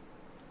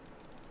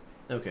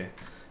 Okay.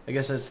 I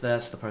guess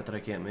that's the part that I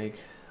can't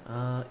make.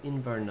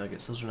 Invar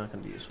nuggets. Those are not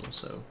going to be useful,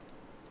 so...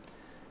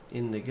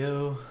 In they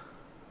go.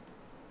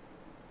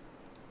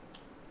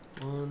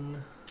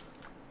 1.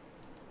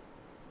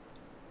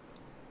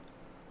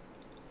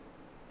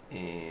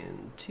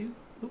 And 2.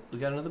 Oop, we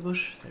got another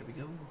bush. There we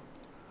go.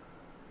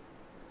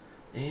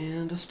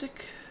 And a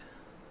stick.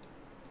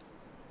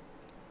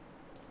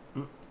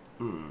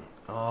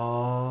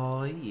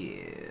 Oh,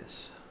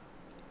 yes.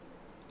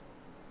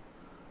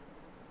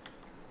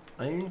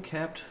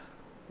 Iron-capped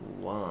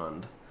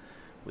wand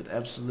with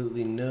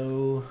absolutely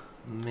no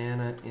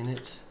mana in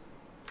it.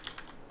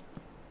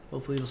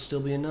 Hopefully it'll still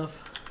be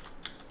enough.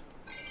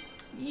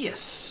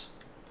 Yes!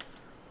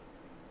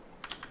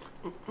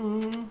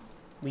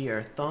 We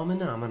are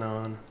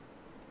Thaumonomicon.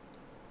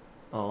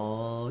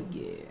 Oh,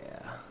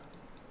 yeah.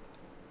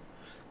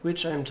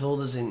 Which I'm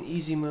told is in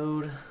easy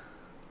mode.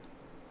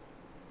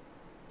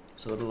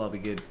 So it'll all be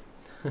good.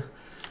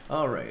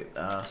 Alright,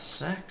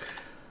 sacrificial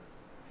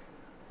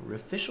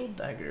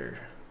dagger.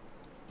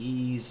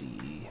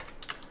 Easy.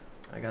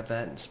 I got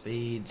that in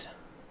spades.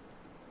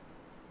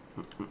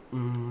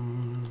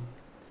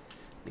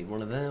 Need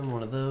one of them,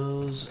 one of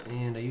those,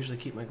 and I usually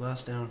keep my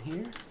glass down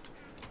here.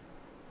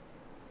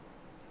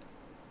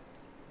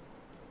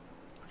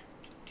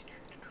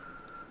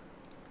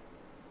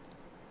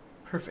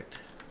 Perfect.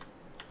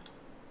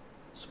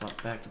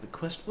 Swap back to the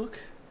quest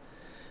book.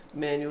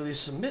 Manually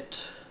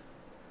submit.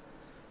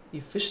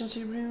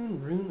 Efficiency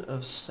rune, rune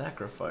of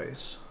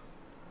sacrifice.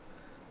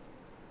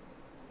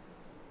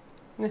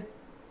 We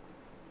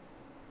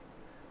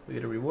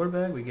get a reward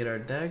bag, we get our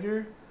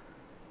dagger,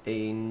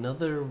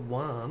 another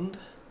wand,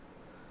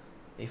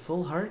 a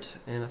full heart,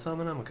 and a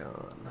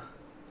Thaumonomicon.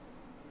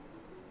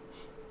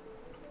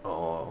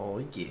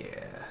 Oh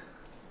yeah.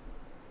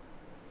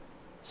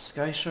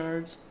 Sky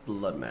shards,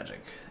 blood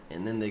magic.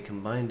 And then they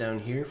combine down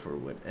here for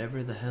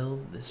whatever the hell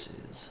this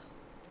is.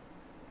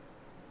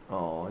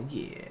 Oh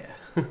yeah.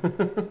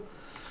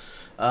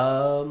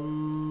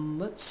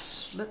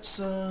 Let's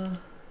take a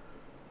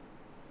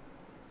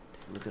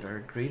look at our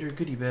greater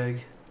goodie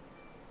bag.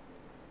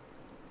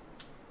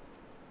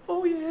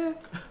 Oh yeah.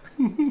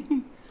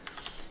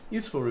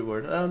 Useful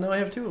reward. Now I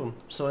have 2 of them,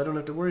 so I don't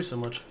have to worry so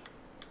much.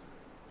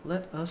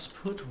 Let us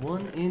put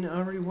one in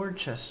our reward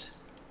chest.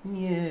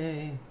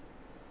 Yay.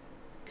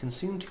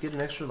 consume to get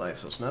an extra life,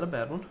 so it's not a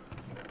bad one.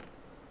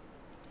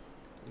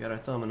 We got our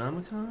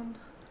Thaumonomicon.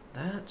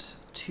 That,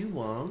 2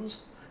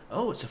 wands.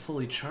 Oh, it's a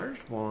fully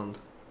charged wand.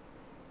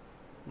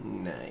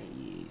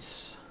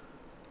 Nice.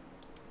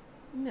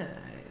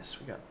 Nice.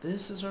 We got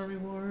this as our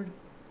reward.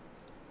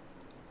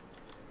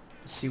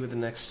 Let's see what the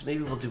next...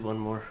 Maybe we'll do one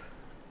more.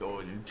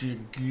 Oh,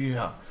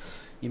 yeah.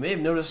 You may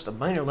have noticed a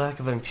minor lack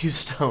of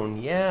infused stone.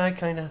 Yeah, I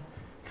kinda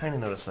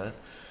noticed that.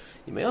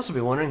 You may also be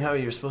wondering how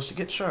you're supposed to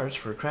get shards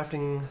for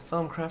crafting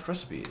Thaumcraft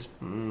recipes.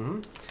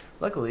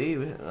 Luckily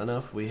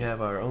enough, we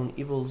have our own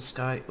evil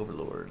sky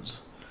overlords.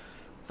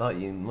 Thought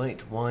you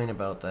might whine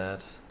about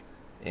that.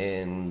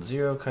 And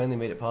Zero kindly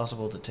made it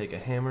possible to take a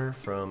hammer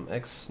from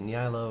Ex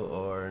Nihilo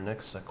or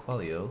Nex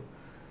Aquilio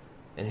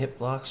and hit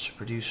blocks to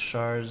produce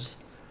shards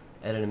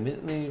at an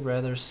admittedly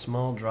rather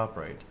small drop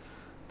rate.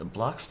 The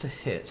blocks to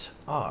hit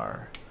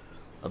are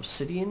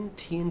obsidian,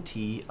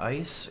 TNT,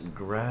 ice,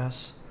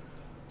 grass,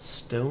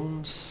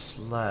 stone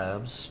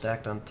slabs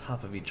stacked on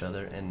top of each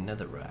other, and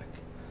netherrack.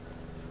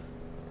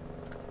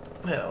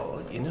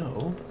 Well, you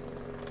know,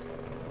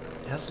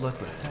 as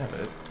luck would have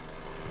it,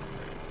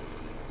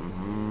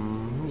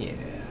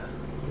 yeah.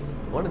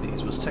 One of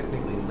these was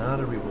technically not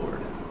a reward.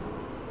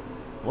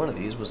 One of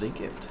these was a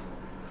gift.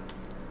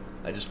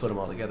 I just put them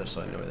all together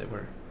so I know where they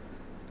were.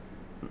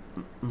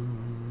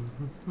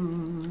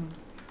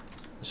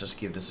 Let's just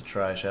give this a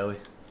try, shall we?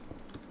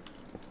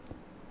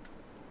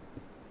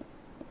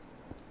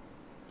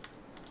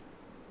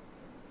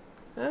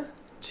 Eh,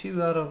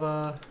 2 out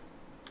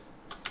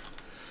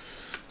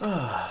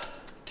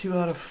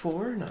of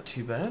 4, not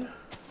too bad.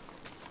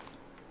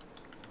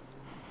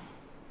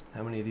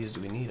 How many of these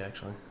do we need,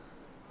 actually?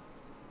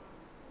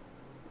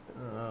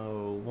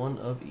 1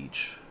 of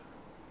each.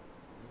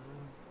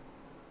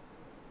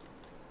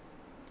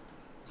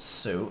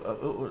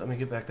 So, let me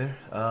get back there.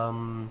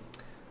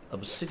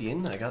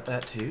 Obsidian, I got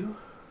that too.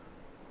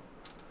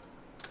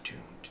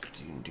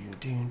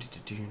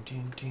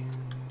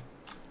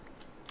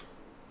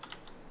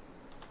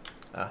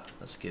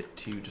 Let's get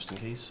 2 just in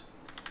case.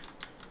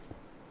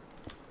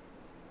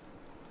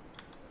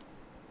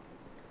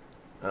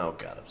 Oh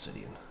god,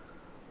 obsidian.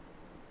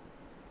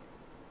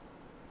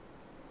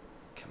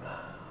 Come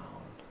on.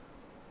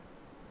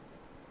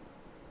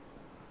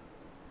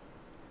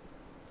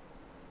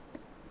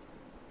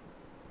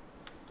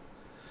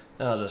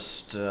 I'll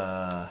just do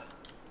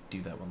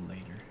that one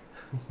later.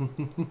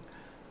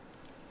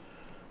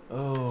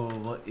 Oh,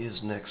 what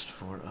is next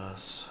for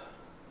us?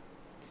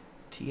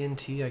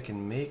 TNT I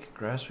can make.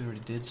 Grass we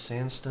already did.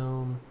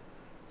 Sandstone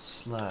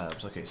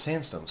slabs. Okay,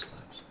 sandstone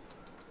slabs.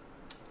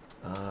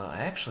 I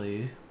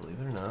actually, believe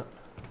it or not,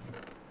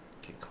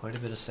 get quite a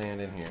bit of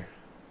sand in here.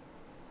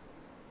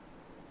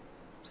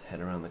 Let's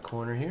head around the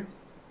corner here.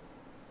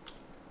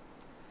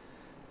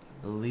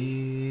 I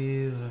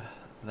believe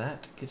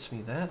that gets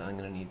me that. I'm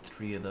going to need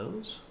 3 of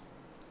those.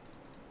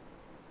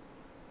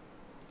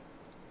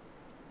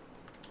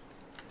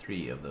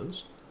 3 of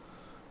those.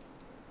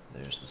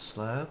 There's the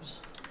slabs.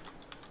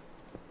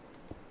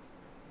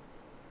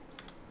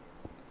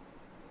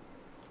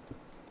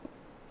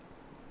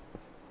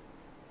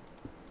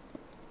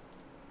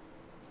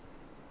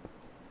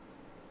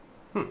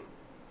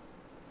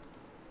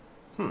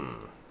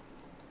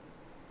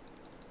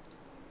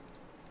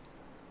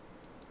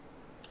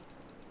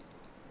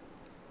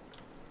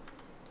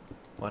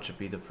 Watch it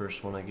be the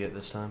first one I get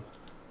this time.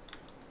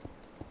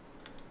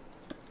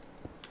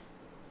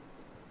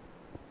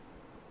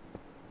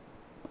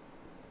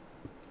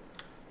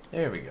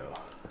 There we go.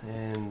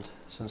 And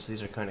since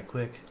these are kind of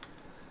quick,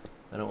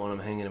 I don't want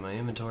them hanging in my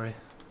inventory.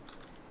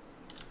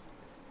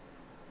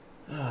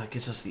 It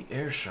gets us the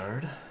air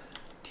shard,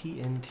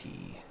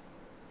 TNT.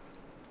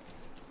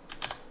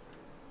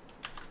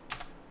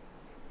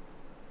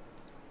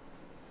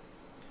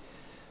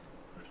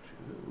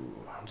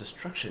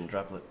 Destruction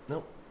droplet.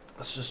 Nope.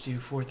 Let's just do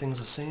 4 things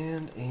of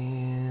sand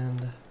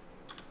and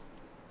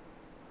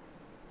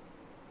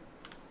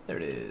there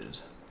it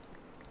is.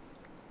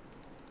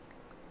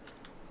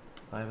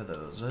 5 of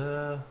those.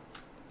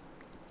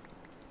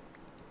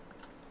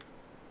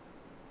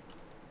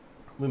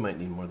 We might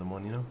need more than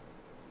one, you know.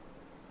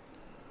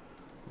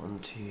 1,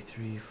 2,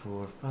 3,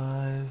 4,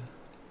 5.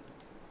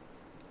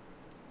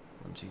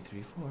 1, 2,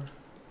 3, 4.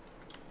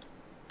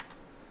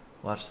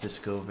 Watch this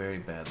go very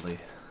badly.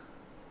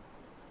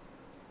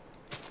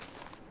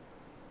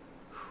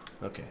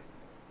 Okay.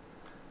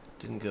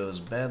 Didn't go as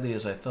badly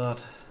as I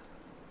thought.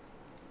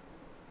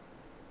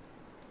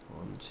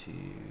 1, 2,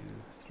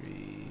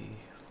 3,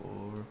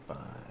 4, 5.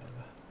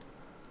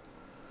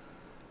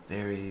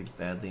 Very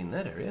badly in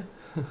that area.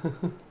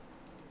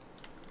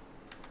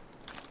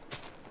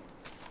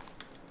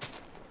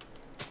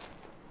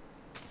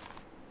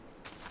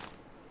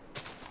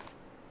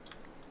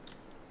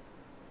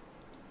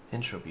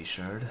 Entropy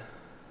shard.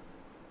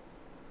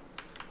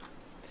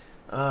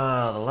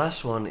 The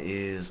last one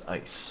is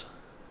ice.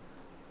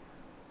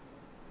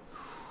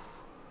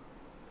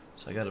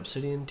 So I got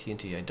obsidian,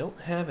 TNT. I don't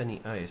have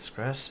any ice.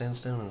 Grass,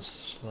 sandstone, and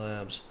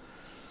slabs.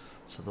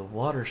 So the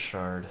water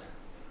shard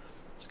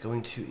It's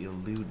going to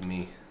elude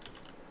me.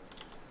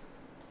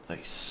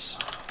 Nice.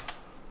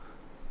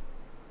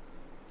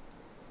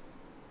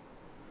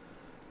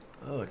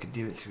 Oh, I could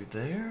do it through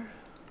there?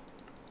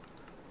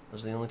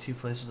 Those are the only two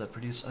places that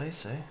produce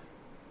ice, eh?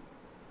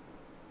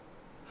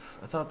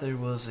 I thought there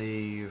was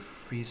a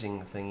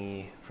freezing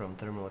thingy from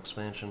thermal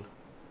expansion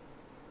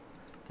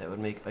that would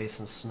make ice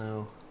and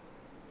snow.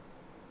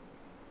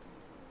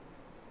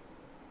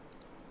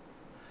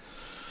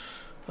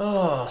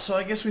 Oh, so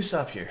I guess we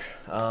stop here.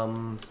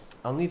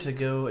 I'll need to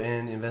go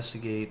and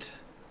investigate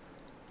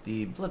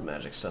the blood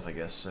magic stuff, I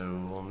guess. So,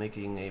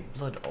 making a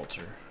blood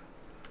altar.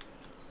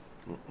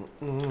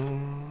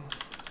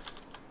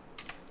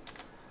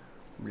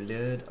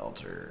 Blood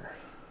altar.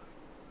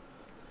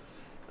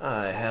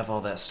 I have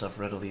all that stuff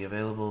readily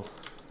available.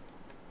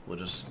 We'll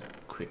just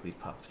quickly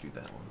pop through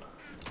that one.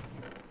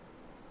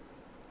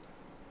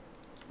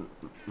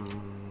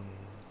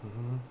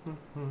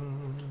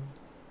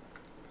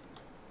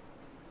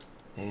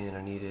 And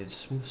I needed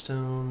smooth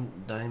stone,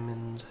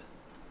 diamond,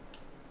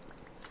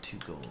 2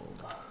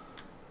 gold.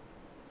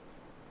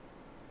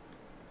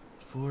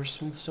 4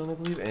 smooth stone, I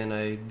believe, and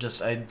I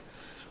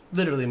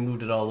literally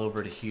moved it all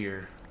over to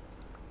here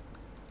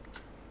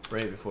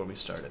right before we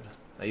started.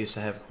 I used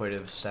to have quite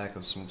a stack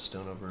of smooth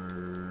stone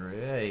over...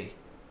 Hey!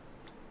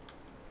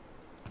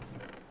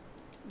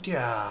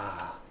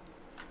 Yeah!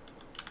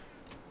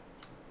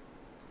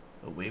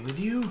 Away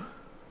with you!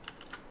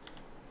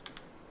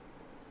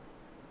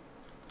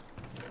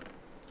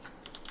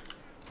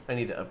 I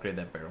need to upgrade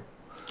that barrel.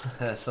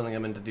 That's something I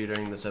meant to do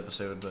during this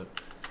episode, but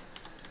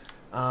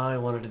I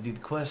wanted to do the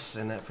quests,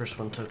 and that first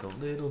one took a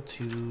little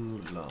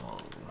too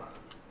long.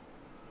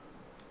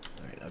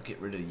 Alright, I'll get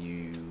rid of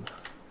you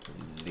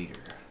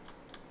later.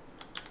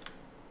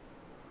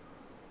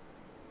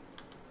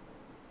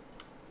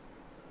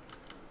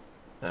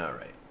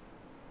 Alright.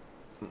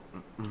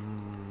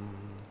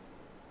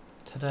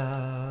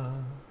 Ta-da!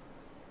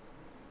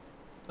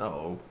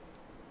 Uh-oh.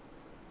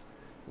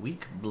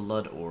 Weak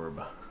blood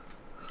orb.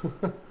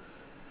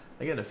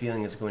 I get a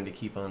feeling it's going to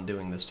keep on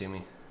doing this to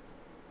me.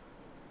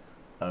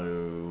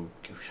 Oh.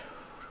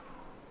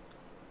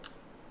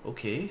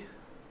 Okay.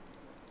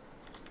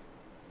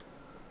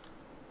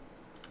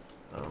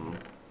 I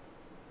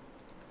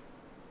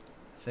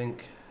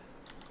think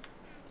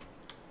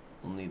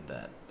we'll need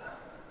that.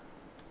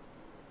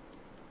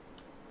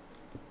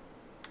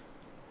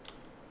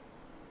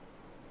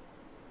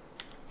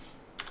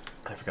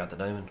 I forgot the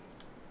diamond.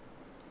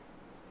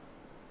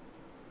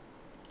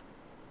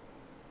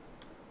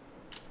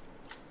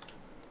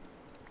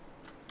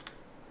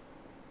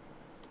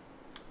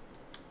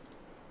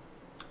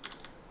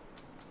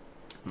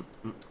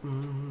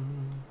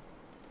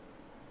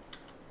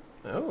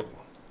 Oh.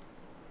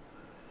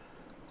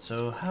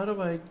 So how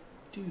do I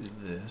do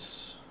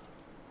this?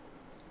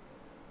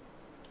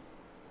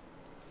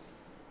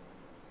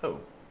 Oh.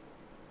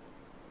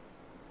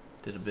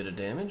 Did a bit of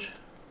damage.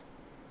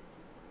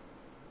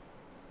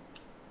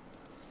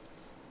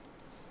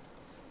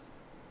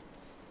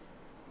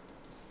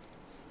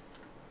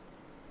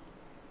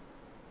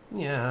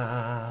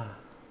 Yeah.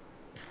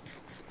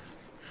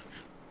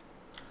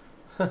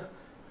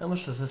 How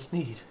much does this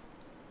need?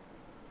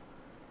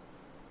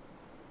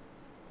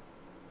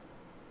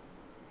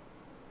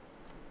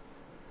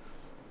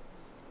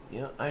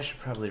 Yeah, I should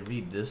probably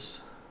read this.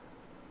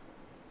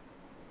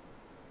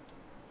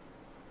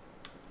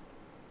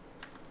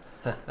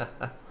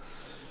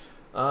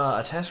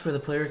 A task where the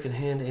player can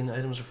hand in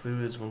items or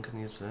fluids, one can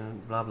use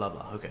blah blah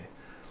blah. Okay.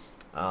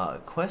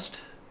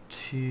 Quest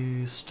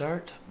to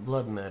start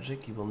blood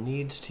magic. You will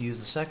need to use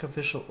the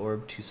sacrificial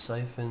orb to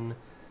siphon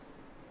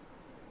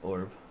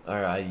orb.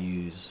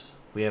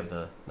 We have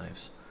the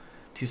knives.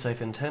 To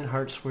siphon 10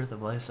 hearts worth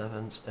of life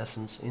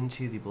essence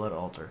into the blood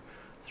altar.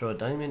 Throw a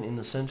diamond in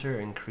the center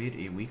and create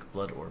a weak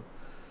blood orb.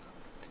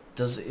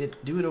 Does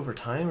it do it over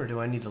time, or do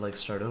I need to like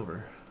start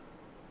over?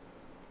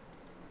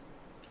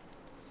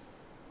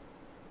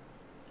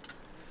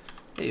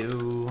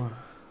 Heyo.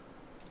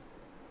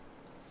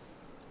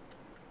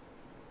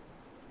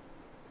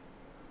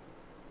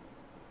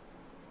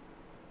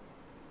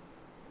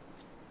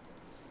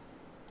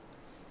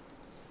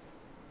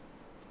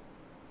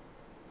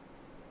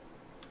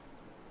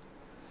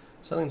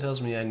 Something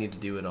tells me I need to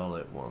do it all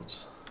at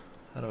once.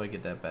 How do I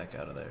get that back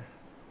out of there?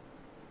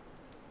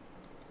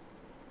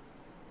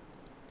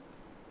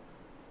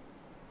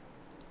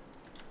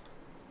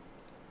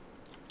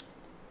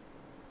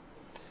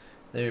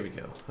 There we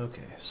go.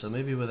 Okay, so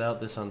maybe without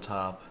this on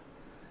top,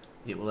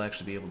 it will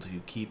actually be able to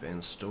keep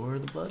and store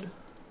the blood?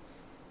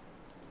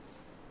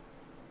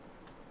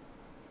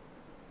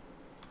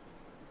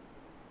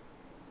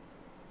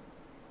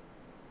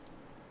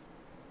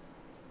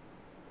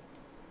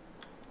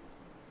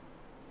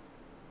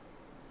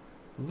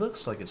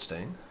 Looks like it's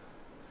staying.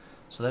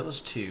 So that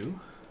was 2.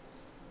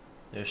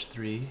 There's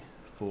 3,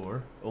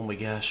 4. Oh my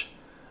gosh.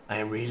 I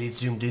am really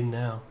zoomed in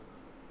now.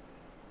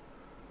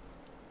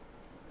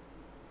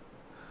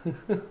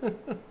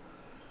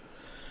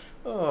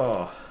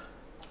 Oh.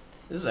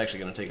 This is actually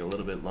going to take a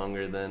little bit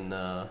longer than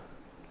on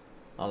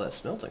all that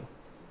smelting.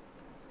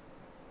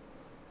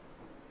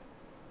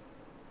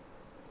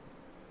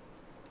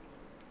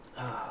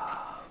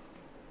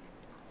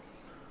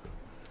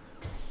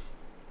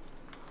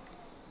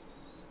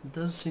 It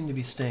does seem to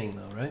be staying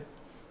though, right?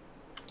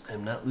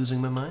 I'm not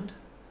losing my mind.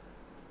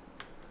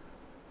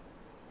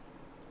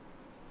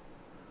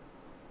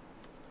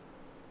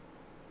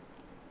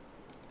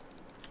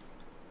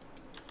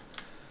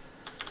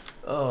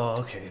 Oh,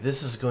 okay,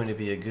 this is going to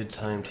be a good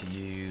time to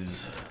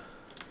use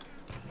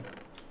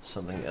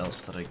something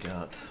else that I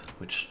got,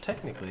 which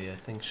technically I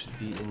think should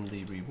be in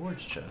the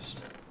rewards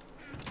chest.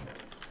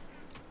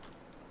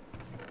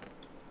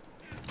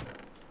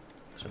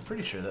 So I'm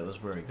pretty sure that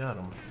was where I got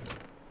them.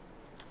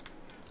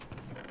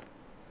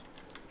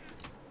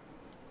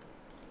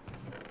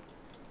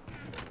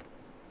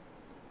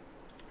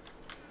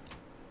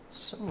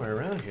 Somewhere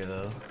around here,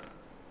 though.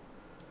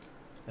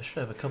 I should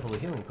have a couple of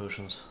healing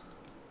potions.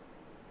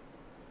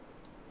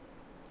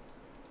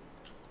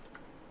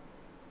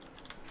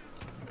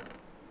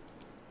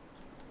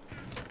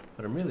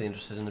 But I'm really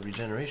interested in the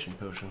regeneration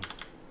potion.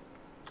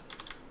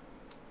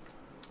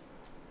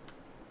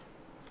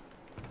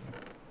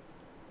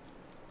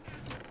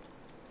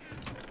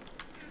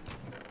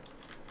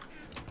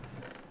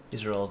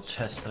 These are all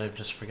chests that I've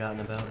just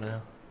forgotten about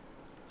now.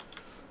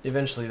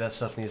 Eventually that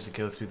stuff needs to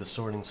go through the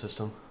sorting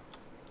system.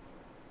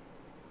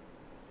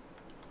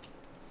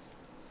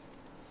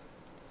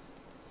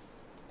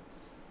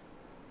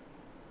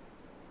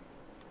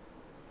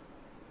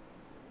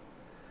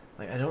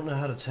 Like, I don't know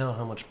how to tell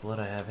how much blood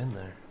I have in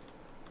there.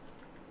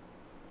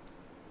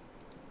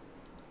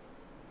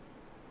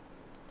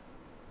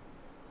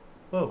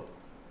 Whoa!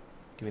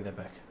 Give me that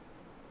back.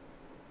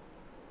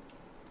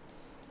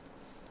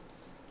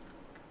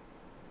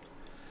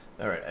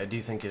 Alright, I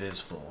do think it is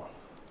full.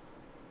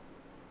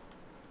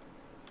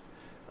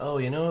 Oh,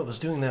 you know, it was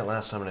doing that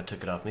last time and I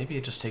took it off. Maybe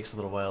it just takes a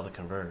little while to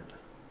convert.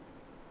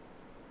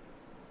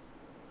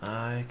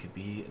 I could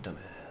be a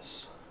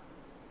dumbass.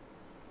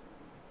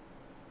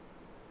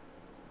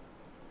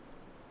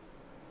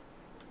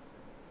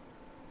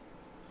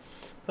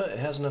 But it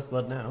has enough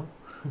blood now.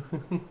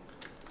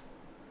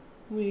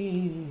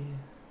 Whee!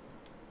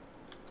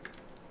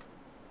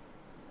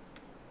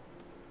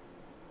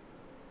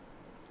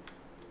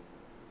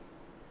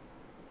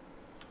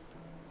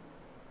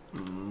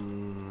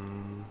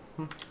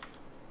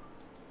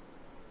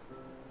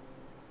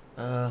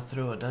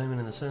 Throw a diamond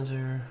in the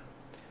center.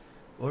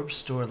 Orbs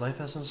store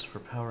life essence for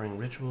powering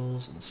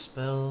rituals and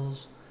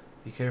spells.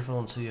 Be careful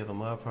until you have a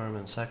mob farm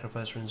and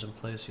sacrifice runes in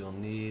place. You'll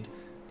need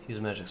to use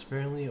magic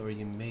sparingly or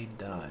you may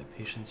die.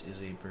 Patience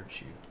is a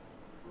virtue.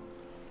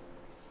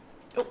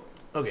 Oh,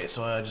 okay,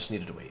 so I just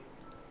needed to wait.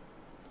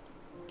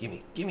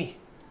 Gimme, gimme.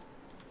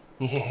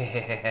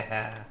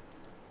 Yeah.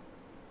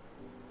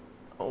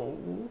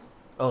 Oh,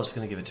 it's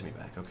gonna give it to me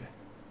back. Okay.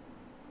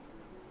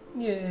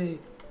 Yay.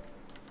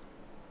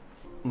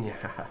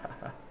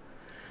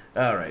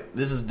 Alright,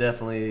 this is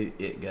definitely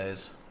it,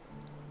 guys.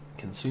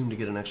 Consume to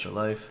get an extra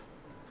life.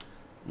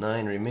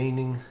 9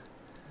 remaining.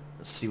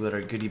 Let's see what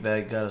our goodie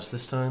bag got us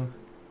this time.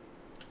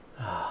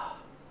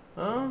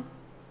 Not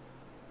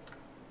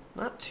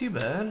too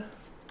bad.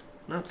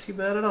 Not too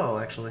bad at all,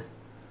 actually.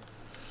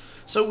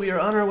 So we are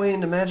on our way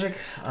into magic.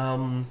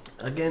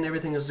 Again,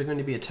 everything is going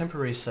to be a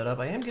temporary setup.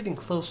 I am getting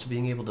close to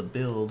being able to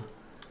build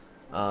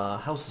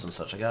houses and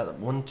such. I got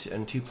 1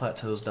 and 2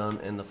 plateaus done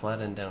and the flat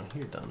end down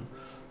here done.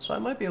 So I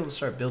might be able to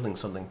start building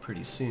something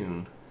pretty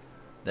soon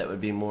that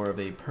would be more of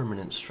a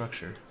permanent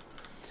structure.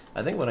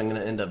 I think what I'm going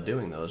to end up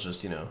doing though is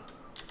just, you know,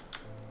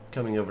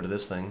 coming over to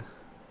this thing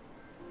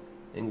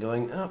and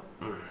going, oh,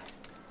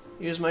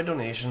 here's my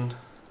donation.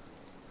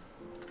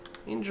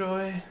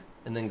 Enjoy.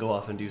 And then go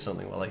off and do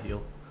something while I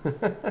heal.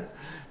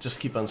 Just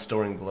keep on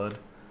storing blood.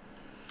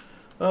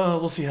 Oh,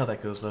 we'll see how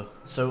that goes though.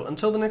 So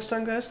until the next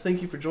time, guys,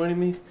 thank you for joining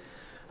me.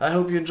 I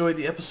hope you enjoyed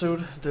the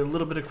episode. Did a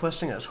little bit of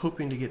questing. I was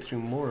hoping to get through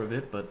more of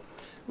it, but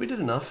we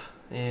did enough.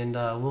 And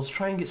we'll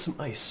try and get some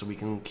ice so we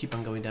can keep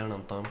on going down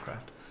on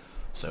Thaumcraft.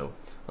 So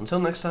until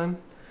next time,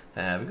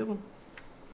 have a good one.